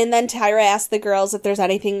know? And then Tyra asked the girls if there's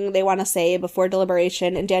anything they want to say before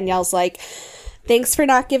deliberation. And Danielle's like, thanks for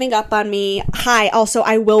not giving up on me. Hi, also,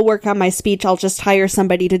 I will work on my speech. I'll just hire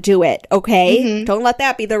somebody to do it, okay? Mm-hmm. Don't let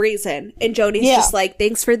that be the reason. And Joni's just like,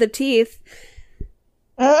 thanks for the teeth.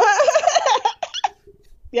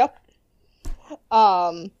 Yep.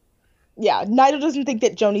 Yeah, Nigel doesn't think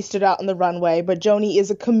that Joni stood out on the runway, but Joni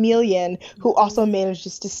is a chameleon who also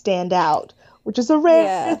manages to stand out, which is a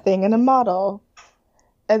rare thing in a model.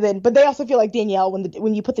 And then, but they also feel like Danielle,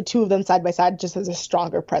 when you put the two of them side by side, just has a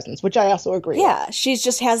stronger presence, which I also agree with. She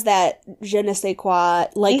just has that je ne sais quoi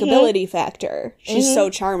likability factor. She's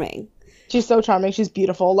so charming. She's so charming. She's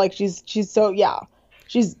beautiful. Like, she's so,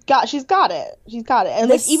 She's got it. And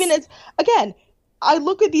like, even as, again, I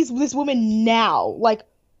look at this woman now, like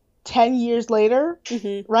 10 years later,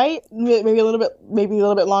 right? Maybe a little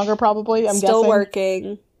bit longer, probably. I'm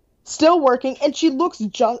guessing. Still working, and she looks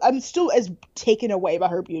I'm still as taken away by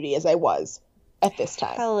her beauty as I was at this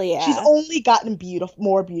time. Hell yeah. She's only gotten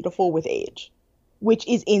more beautiful with age, which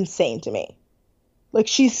is insane to me. Like,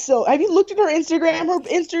 she's so... Have you looked at her Instagram? Her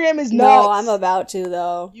Instagram is nuts. No, I'm about to,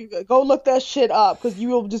 though. You go look that shit up, because you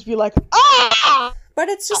will just be like, ah! But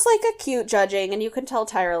it's just like a cute judging, and you can tell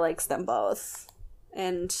Tyra likes them both.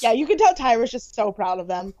 And yeah, you can tell Tyra's just so proud of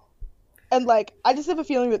them. And, like, I just have a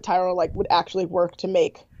feeling that Tyra, like, would actually work to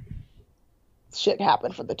make shit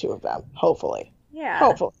happen for the two of them. Hopefully. Yeah.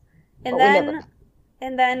 Hopefully. And then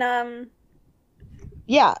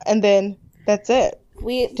yeah, and then that's it.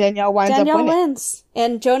 Danielle wins.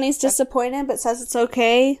 And Joni's disappointed but says it's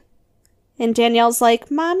okay. And Danielle's like,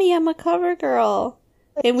 Mommy, I'm a cover girl.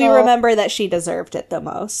 And we remember that she deserved it the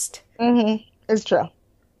most. Mm-hmm. It's true.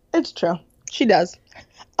 She does.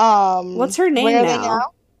 What's her name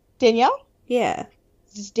now? Danielle? Yeah.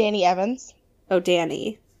 This is Danny Evans. Oh,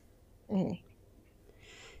 Danny. Mm-hmm.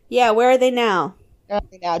 Yeah, where are they now?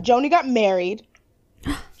 Joni got married.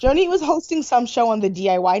 Joni was hosting some show on the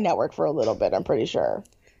DIY network for a little bit, I'm pretty sure.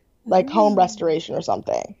 Like home restoration or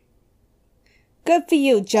something. Good for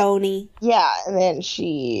you, Joni. Yeah, and then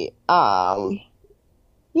she, and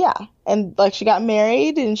like she got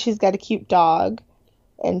married and she's got a cute dog.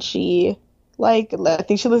 And she, like, I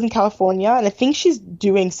think she lives in California, and I think she's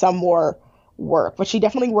doing some more work. But she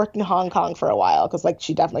definitely worked in Hong Kong for a while, because, like,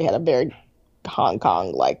 she definitely had a very Hong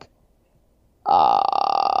Kong, like,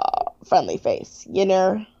 friendly face, you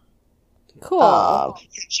know? Cool.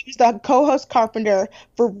 She was the co-host carpenter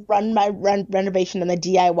for Run My Renovation on the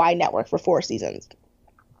DIY network for 4 seasons.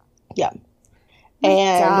 Yeah.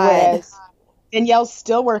 Whereas Danielle's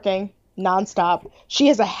still working nonstop. She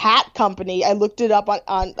has a hat company. I looked it up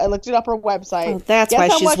I looked it up her website. Oh, that's why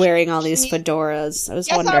she's wearing all these fedoras. I was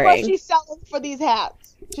wondering. Guess how much she's selling for these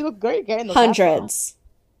hats? She looked great getting those Hundreds.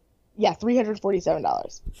 Yeah,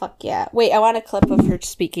 $347. Fuck yeah. Wait, I want a clip of her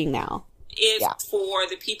speaking now. Is for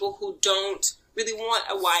the people who don't really want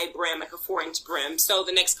a wide brim, like a 4-inch brim. So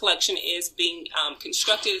the next collection is being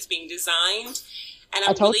constructed, it's being designed. And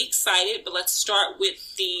I'm really excited, but let's start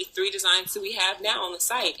with the 3 designs that we have now on the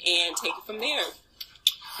site and take it from there.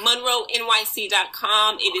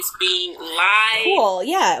 MonroeNYC.com. It is being live. Cool.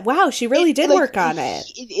 Yeah. Wow. She really did work on it.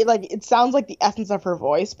 It sounds like the essence of her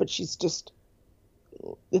voice, but it's just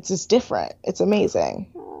different. It's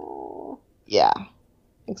amazing. Oh. Yeah.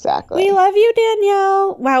 Exactly. We love you,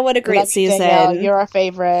 Danielle. Wow, what a great season. Danielle, you're our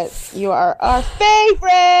favorite. You are our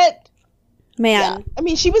favorite. Man. Yeah. I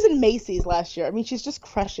mean, she was in Macy's last year. I mean, she's just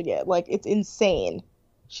crushing it. Like, it's insane.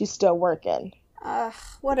 She's still working.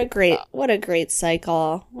 What a great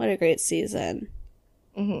cycle. What a great season.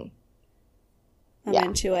 Mm-hmm. I'm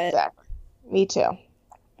into it. Exactly. Me too.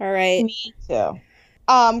 All right. Me too.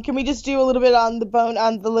 Can we just do a little bit on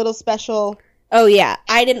the little special? Oh yeah,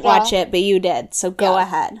 I didn't watch it, but you did. So go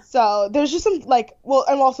ahead. So there's just some and we'll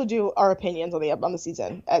also do our opinions on the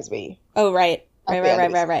season as we. Oh right.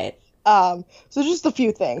 Right. So just a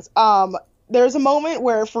few things. There's a moment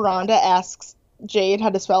where Ferranda asks Jade how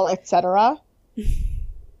to spell etc.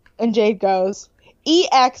 And Jade goes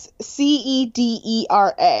EXCEDERA.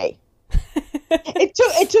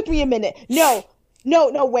 It took me a minute. No,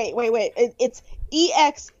 wait. It's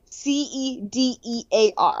EXCEDEAR.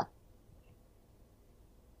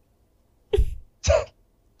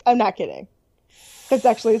 I'm not kidding. That's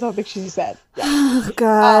actually something she said. Yeah. Oh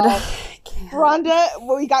God. Ferranda,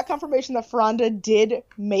 we got confirmation that Ferranda did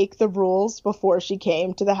make the rules before she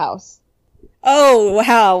came to the house. Oh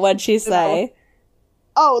wow, what'd she say?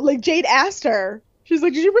 Oh, like Jade asked her. She's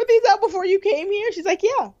like, "Did you print these out before you came here?" She's like,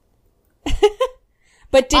 "Yeah."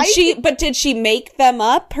 But did she make them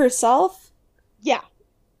up herself? Yeah.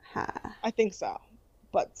 I think so.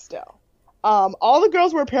 But still. All the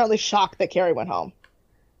girls were apparently shocked that Carrie went home.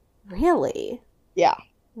 Really? Yeah.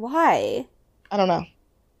 Why? I don't know.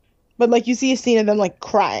 But you see a scene of them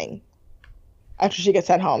crying after she gets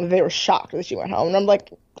sent home. They were shocked that she went home. And I'm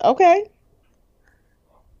like, okay.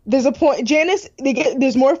 There's a point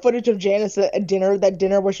there's more footage of Janice at dinner, that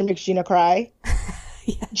dinner where she makes Gina cry.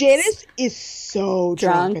 Yes. Janice is so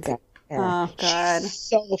drunk at that dinner. Oh God. She's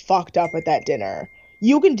so fucked up at that dinner.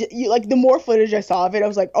 The more footage I saw of it, I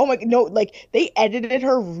was like, oh my, no, they edited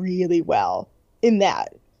her really well in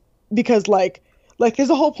that. Because there's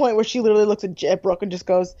a whole point where she literally looks at Brooke and just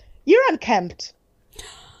goes, "You're unkempt."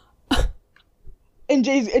 and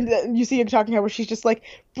you see her talking to her where she's just like,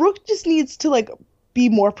 Brooke just needs to be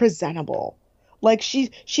more presentable. I've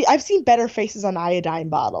seen better faces on iodine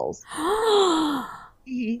bottles.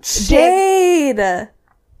 Jade!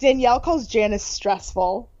 Danielle calls Janice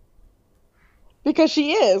stressful. Because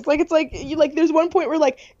she is. There's one point where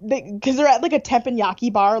because they're at a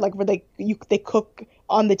teppanyaki bar, where they cook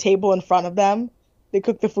on the table in front of them. They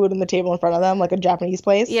cook the food on the table in front of them, like a Japanese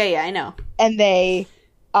place. Yeah, I know. And they,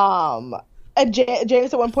 and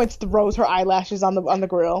Janice at one point throws her eyelashes on the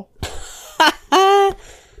grill.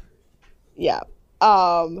 Yeah.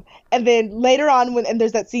 And then later on, and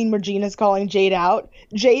there's that scene where Gina's calling Jade out.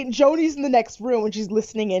 Joni's in the next room and she's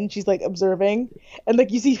listening in. She's observing,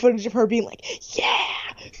 and you see footage of her being like, "Yeah,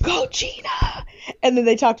 go Gina!" And then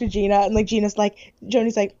they talk to Gina, and Gina's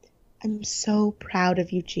Joni's like, "I'm so proud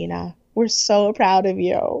of you, Gina. We're so proud of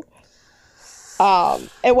you."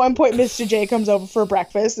 At one point, Mr. J comes over for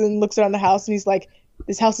breakfast and looks around the house, and he's like,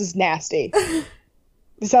 "This house is nasty.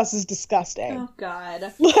 This house is disgusting." Oh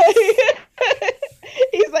God.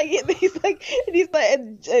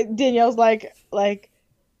 And Danielle's like,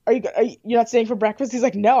 are you not staying for breakfast? He's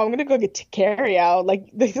like, "No, I'm gonna go get carry out.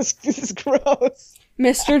 This is gross."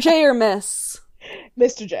 Mr. J or Miss?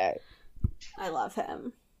 Mr. J. I love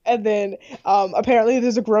him. And then apparently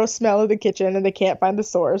there's a gross smell in the kitchen and they can't find the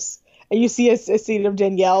source. And you see a scene of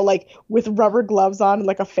Danielle with rubber gloves on and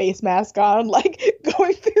a face mask on,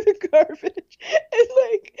 going through the garbage and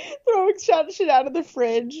throwing shit out of the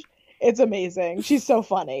fridge. It's amazing. She's so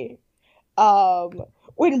funny.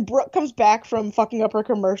 When Brooke comes back from fucking up her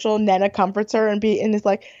commercial, Nena comforts her and is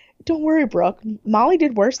like, "Don't worry, Brooke. Molly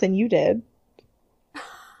did worse than you did."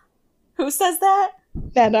 Who says that?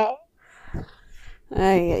 Nena.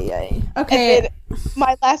 Ay. Okay.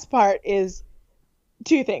 My last part is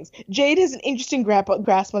two things. Jade has an interesting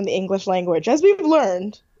grasp on the English language, as we've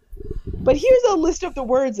learned. But here's a list of the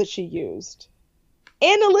words that she used: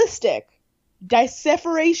 analytic,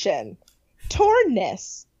 decipheration,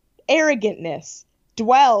 tornness, arrogantness,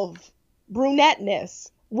 dwelve,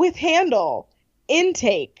 brunetteness, with handle,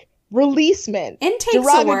 intake, releasement. Intake's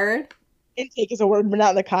a word. Intake is a word, but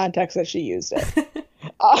not in the context that she used it.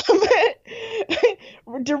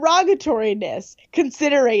 Derogatoriness,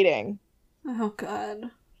 considerating. Oh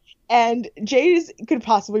God. And Jade could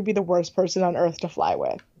possibly be the worst person on earth to fly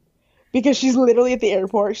with, because she's literally at the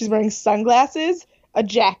airport. She's wearing sunglasses, a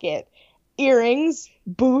jacket, earrings,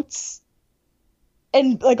 boots,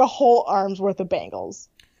 and a whole arm's worth of bangles.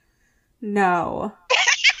 No.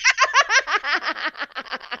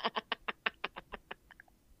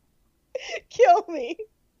 Kill me.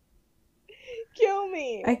 Kill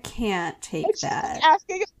me. I can't take She's that.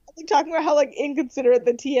 asking, talking about how like inconsiderate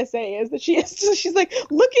the TSA is. That she's like,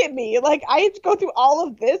 look at me. Like I have to go through all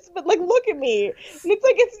of this, but like look at me. And it's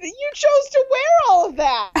like you chose to wear all of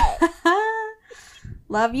that.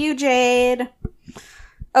 Love you, Jade.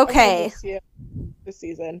 Okay. Miss you this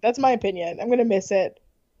season. That's my opinion. I'm gonna miss it.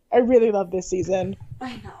 I really love this season.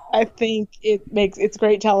 I know. I think it's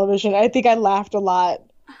great television. I think I laughed a lot.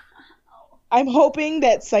 I'm hoping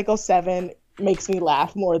that Cycle 7 makes me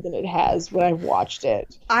laugh more than it has when I've watched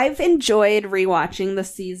it. I've enjoyed rewatching the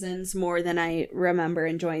seasons more than I remember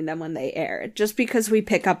enjoying them when they aired, just because we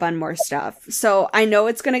pick up on more stuff. So I know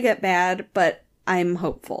it's going to get bad, but I'm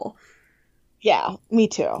hopeful. Yeah, me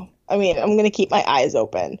too. I mean, I'm going to keep my eyes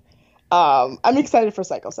open. I'm excited for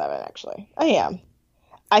Cycle 7, actually. I am.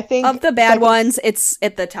 I think of the bad ones, it's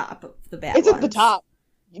at the top of the bad ones. It's at the top.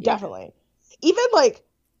 Definitely. Even like,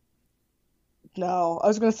 no, I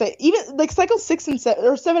was going to say, even like Cycle 6 and 7,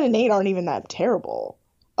 or 7 and 8 aren't even that terrible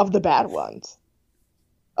of the bad ones.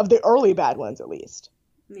 Of the early bad ones, at least.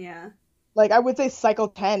 Yeah. Like, I would say Cycle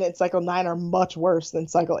 10 and Cycle 9 are much worse than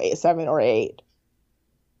Cycle 8, 7, or 8.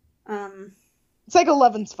 Cycle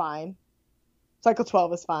 11's fine. Cycle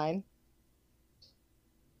 12 is fine.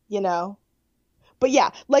 You know? But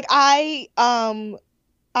yeah, like, I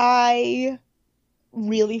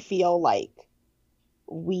really feel like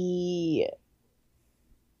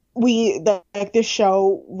like this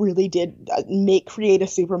show really did create a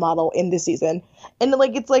supermodel in this season. And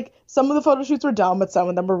like it's like some of the photo shoots were dumb, but some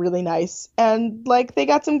of them were really nice, and like they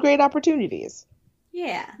got some great opportunities.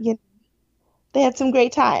 Yeah. They had some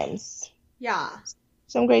great times. Yeah.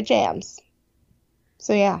 Some great jams.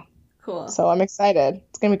 So yeah. Cool. So I'm excited.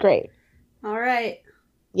 It's gonna be great. All right.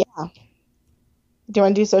 Yeah. Do you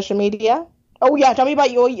want to do social media? Oh yeah, tell me about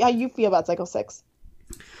how you feel about Cycle 6.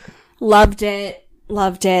 Loved it.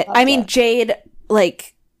 I mean, Jade,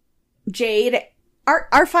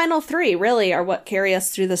 our final 3 really are what carry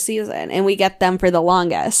us through the season, and we get them for the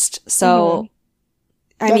longest. So,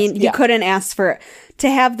 I mean, you couldn't ask for to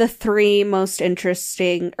have the 3 most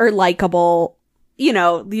interesting or likable,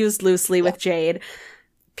 used loosely with Jade,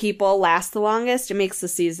 people last the longest. It makes the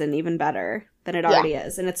season even better than it already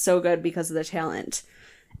is, and it's so good because of the talent.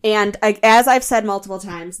 And as I've said multiple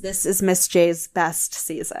times, this is Miss J's best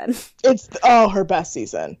season. It's her best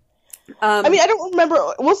season. I mean, I don't remember.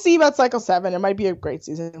 We'll see about Cycle 7. It might be a great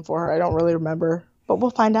season for her. I don't really remember, but we'll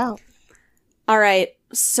find out. All right,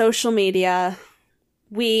 social media.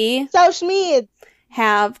 We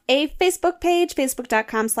have a Facebook page,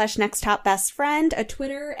 facebook.com/nexttopbestfriend, a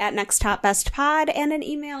Twitter @nexttopbestpod, and an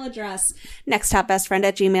email address,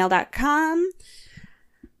 nexttopbestfriend@gmail.com.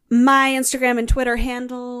 My Instagram and Twitter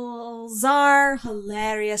handles are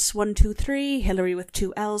hilarious123, Hillary with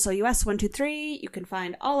 2 L's, OUS123. You can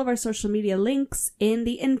find all of our social media links in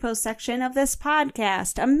the info section of this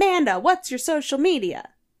podcast. Amanda, what's your social media?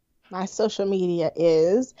 My social media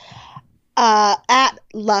is at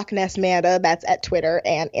Loch Ness Manda. That's at Twitter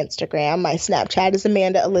and Instagram. My Snapchat is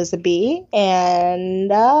Amanda Elizabeth.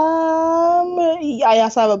 And I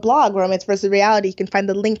also have a blog, Romance vs. Reality. You can find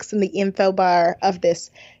the links in the info bar of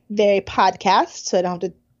this very podcast, so I don't have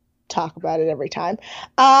to talk about it every time.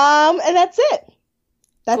 And that's it.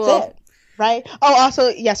 That's cool. It. Right? Oh, also,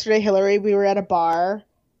 yesterday, Hillary, we were at a bar,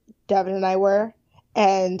 Devin and I were,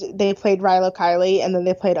 and they played Rilo Kiley, and then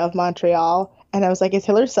they played Of Montreal. And I was like, is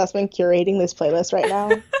Hillary Sussman curating this playlist right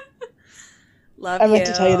now? I meant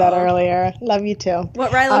to tell you that earlier. Love you too.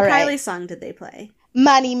 What Rilo Kiley song did they play?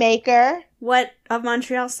 Moneymaker. What Of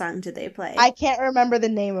Montreal song did they play? I can't remember the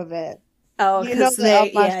name of it. Oh, because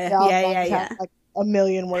yeah. Like a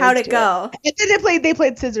million words. How'd it go? And then they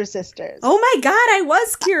played Scissor Sisters. Oh my god, I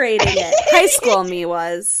was curating it. High school me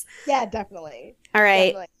was. Yeah, definitely. All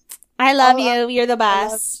right. Definitely. I love you. You're the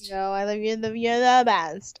best. I love you. You're the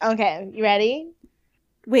best. Okay, you ready?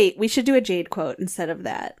 Wait, we should do a Jade quote instead of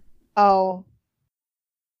that. Oh.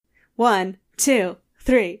 1, 2,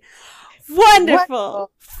 3. Wonderful.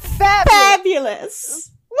 Fabulous.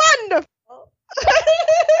 Wonderful.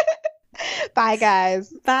 Bye,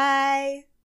 guys. Bye.